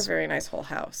 make a Guys. very nice whole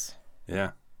house.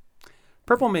 Yeah.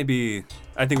 Purple may be,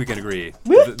 I think we can agree,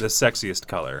 the sexiest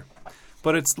color.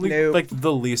 But it's No. like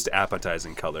the least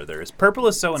appetizing color there is. Purple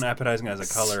is so unappetizing as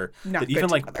a color Not that good even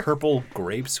like together. purple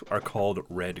grapes are called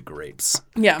red grapes.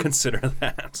 Yeah. Consider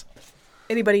that.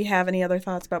 Anybody have any other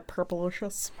thoughts about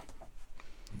Purplicious?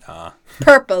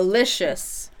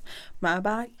 Purplicious. My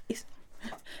body is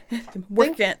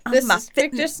working on This my is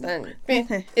fitness.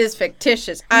 fictitious. Is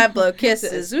fictitious. I blow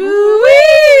kisses. Ooh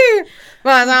wee.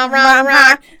 While I run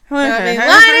rock. I'll be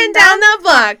lining down the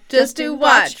block just to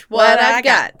watch what I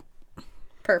got.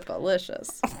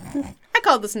 Purplicious. I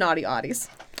call this naughty oddies.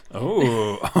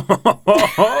 Oh.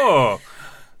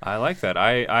 I like that.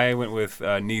 I went with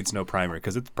needs no primer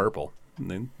because it's purple.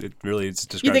 It really is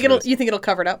describes You think it as- it'll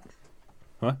cover it up?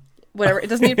 What? Whatever. It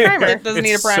doesn't need primer. It doesn't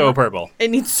need a It's primer. so purple. It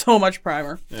needs so much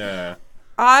primer. Yeah.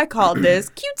 I called this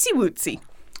cutesy wootsy.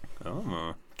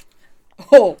 Oh.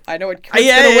 Oh, I know what Chris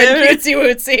Yeah, gonna win. yeah.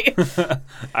 Cutesy wootsy.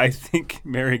 I think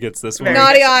Mary gets this one.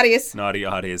 Naughty oddies. Naughty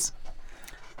oddies.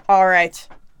 All right.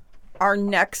 Our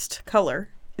next color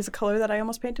is a color that I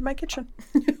almost painted my kitchen.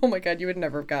 Oh my god, you would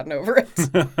never have gotten over it.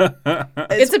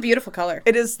 It's a beautiful color.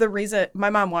 It is the reason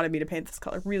my mom wanted me to paint this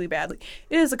color really badly.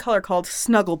 It is a color called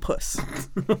Snugglepuss.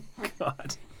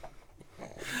 God.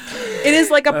 It is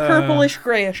like a purplish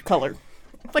grayish color,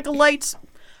 like a light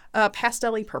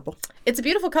pastel-y purple. It's a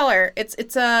beautiful color. It's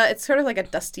sort of like a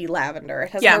dusty lavender. It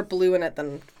has Yeah. more blue in it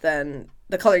than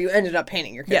the color you ended up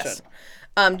painting your kitchen.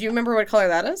 Yes. Do you remember what color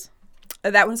that is?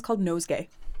 That one's called Nosegay.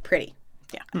 Pretty.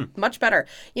 Yeah. Much better.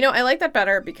 You know, I like that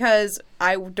better because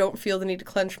I don't feel the need to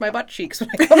clench my butt cheeks when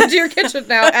I come into your kitchen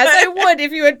now, as I would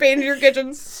if you had painted your kitchen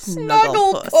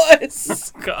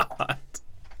Snugglepuss. God.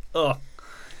 Ugh.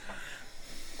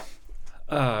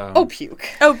 Oh, puke.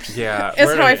 Oh, Yeah. That's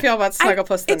where how do I we- feel about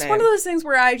Snugglepuss the it's name. one of those things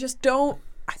where I just don't.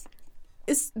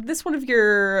 Is this one of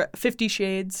your 50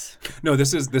 Shades? No,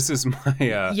 this is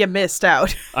my. You missed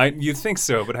out. You'd think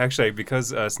so, but actually,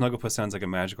 because Snugglepuss sounds like a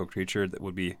magical creature that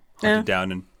would be hunted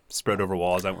down and spread over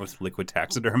walls, I went with liquid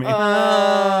taxidermy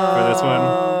for this one.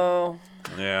 Oh.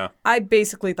 Yeah. I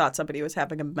basically thought somebody was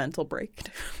having a mental break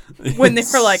when they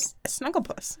were like,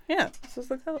 Snugglepuss. Yeah, this is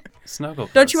the color.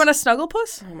 Snugglepuss. Don't you want a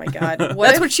Snugglepuss? Oh my God.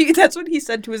 That's what he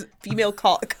said to his female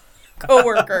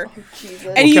coworker.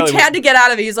 Jesus. And he Kelly, had to get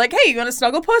out of it. He's like, hey, you want a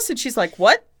Snugglepuss? And she's like,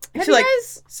 what? And Have she's you like,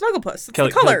 guys- Snugglepuss. It's Kelly-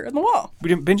 the color Kelly- on the wall.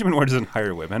 Benjamin Ward doesn't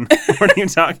hire women. What are you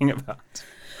talking about?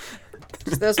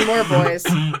 Those Moore boys.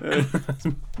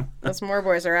 Those Moore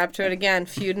boys are up to it again,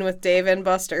 feuding with Dave and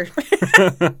Buster.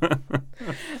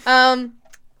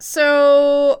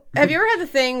 So have you ever had the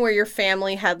thing where your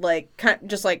family had like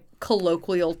just like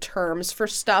colloquial terms for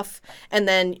stuff, and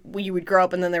then you would grow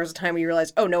up, and then there was a time where you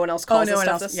realized, oh, no one else calls this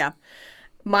stuff this? Yeah.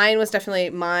 Mine was definitely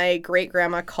my great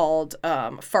grandma called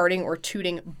farting or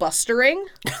tooting bustering.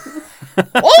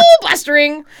 Oh,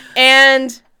 bustering!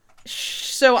 And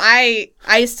so I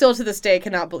still to this day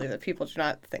cannot believe that people do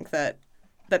not think that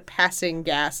passing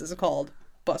gas is called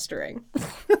bustering.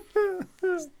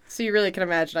 So you really can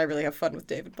imagine I really have fun with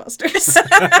Dave and Buster's.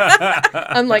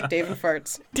 Unlike Dave and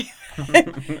Farts.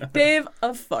 Dave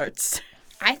of Farts.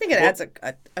 I think it adds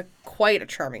a quite a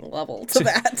charming level to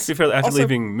that. To be fair, after Also-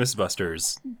 leaving Miss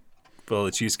Buster's, well,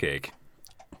 the cheesecake.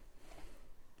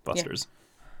 Buster's.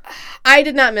 I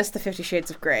did not miss the 50 Shades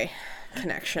of Grey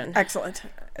connection. Excellent.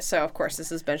 So, of course,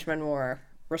 this is Benjamin Moore,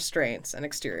 restraints and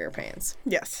exterior pains.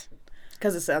 Yes.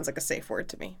 Because it sounds like a safe word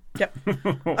to me. Yep.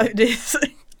 It is.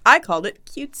 I called it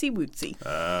cutesy wootsy.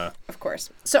 Of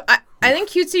course. So, I think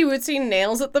cutesy wootsy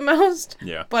nails it the most.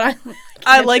 Yeah. But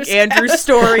I like Andrew's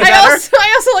story I better.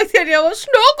 also like the idea of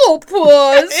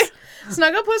Snugglepuss.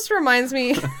 Snugglepuss reminds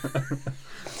me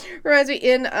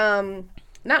in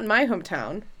not in my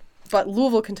hometown, but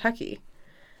Louisville, Kentucky.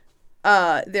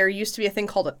 There used to be a thing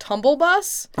called a tumble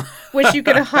bus, which you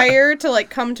could hire to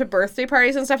like come to birthday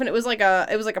parties and stuff, and it was like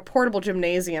a portable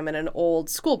gymnasium in an old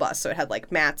school bus, so it had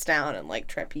like mats down and like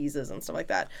trapezes and stuff like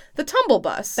that. The tumble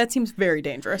bus. That seems very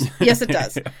dangerous. Yes, it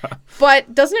does.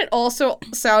 But doesn't it also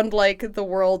sound like the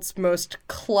world's most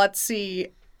klutzy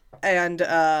and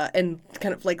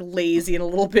kind of like lazy and a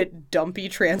little bit dumpy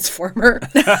transformer?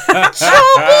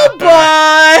 Tumble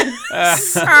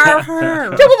bus!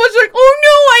 Tumble bus is like, oh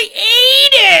no, I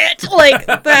ate it! Like,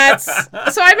 that's...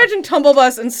 So I imagine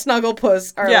Tumblebus and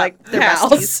Snugglepuss are like, they're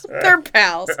pals. They're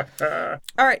pals. All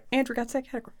right, Andrew got that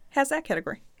category. Has that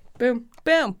category. Boom.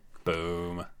 Boom.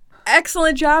 Boom.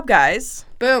 Excellent job, guys.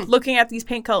 Boom. Looking at these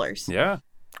paint colors. Yeah.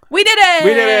 We did it!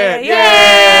 We did it!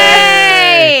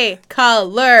 Yay!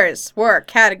 Colors were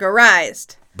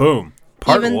categorized. Boom.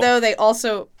 Even though they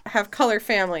also have color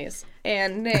families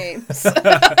and names.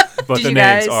 But Did the you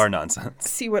names guys- are nonsense.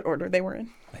 See what order they were in.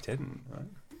 I didn't. What?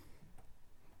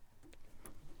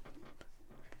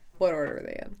 What order are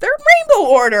they in? They're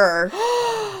rainbow order.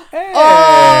 Hey!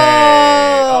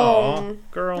 Oh!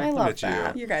 Girl, I look love at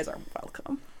that. You guys are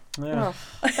welcome. you. Yeah.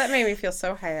 Oh, that made me feel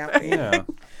so happy. Yeah.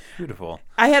 Beautiful.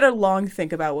 I had a long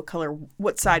think about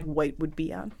what side white would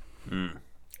be on.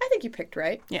 I think you picked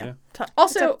right. Yeah.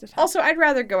 Also, I'd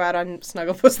rather go out on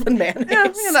Snugglepuss than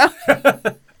mayonnaise. You know,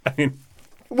 I mean,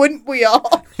 wouldn't we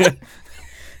all?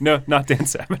 no, not Dan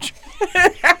Savage.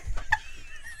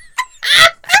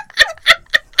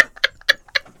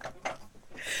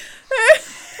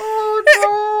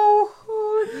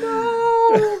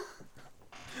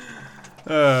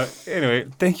 Anyway,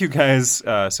 thank you guys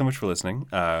so much for listening.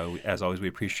 As always, we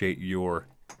appreciate your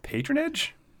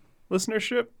patronage,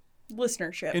 listenership,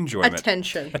 Listenership. enjoyment.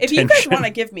 Attention. If you guys want to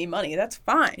give me money, that's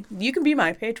fine. You can be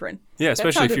my patron. Yeah, That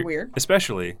especially if sounded you're weird.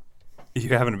 especially if you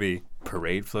happen to be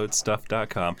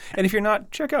paradefloatstuff.com. And if you're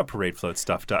not, check out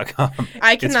paradefloatstuff.com.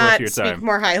 I It's worth cannot your speak time.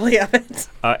 more highly of it.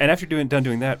 And after done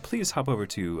doing that, please hop over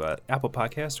to Apple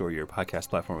Podcast or your podcast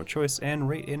platform of choice and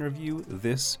rate and review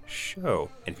this show.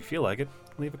 And if you feel like it,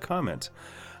 leave a comment.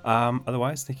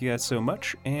 Otherwise, thank you guys so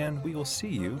much, and we will see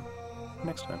you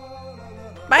next time.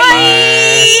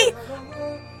 Bye.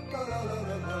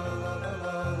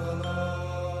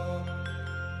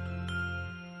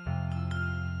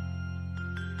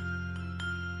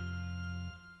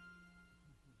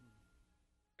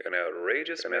 An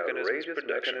Outrageous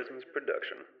Mechanisms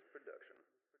production.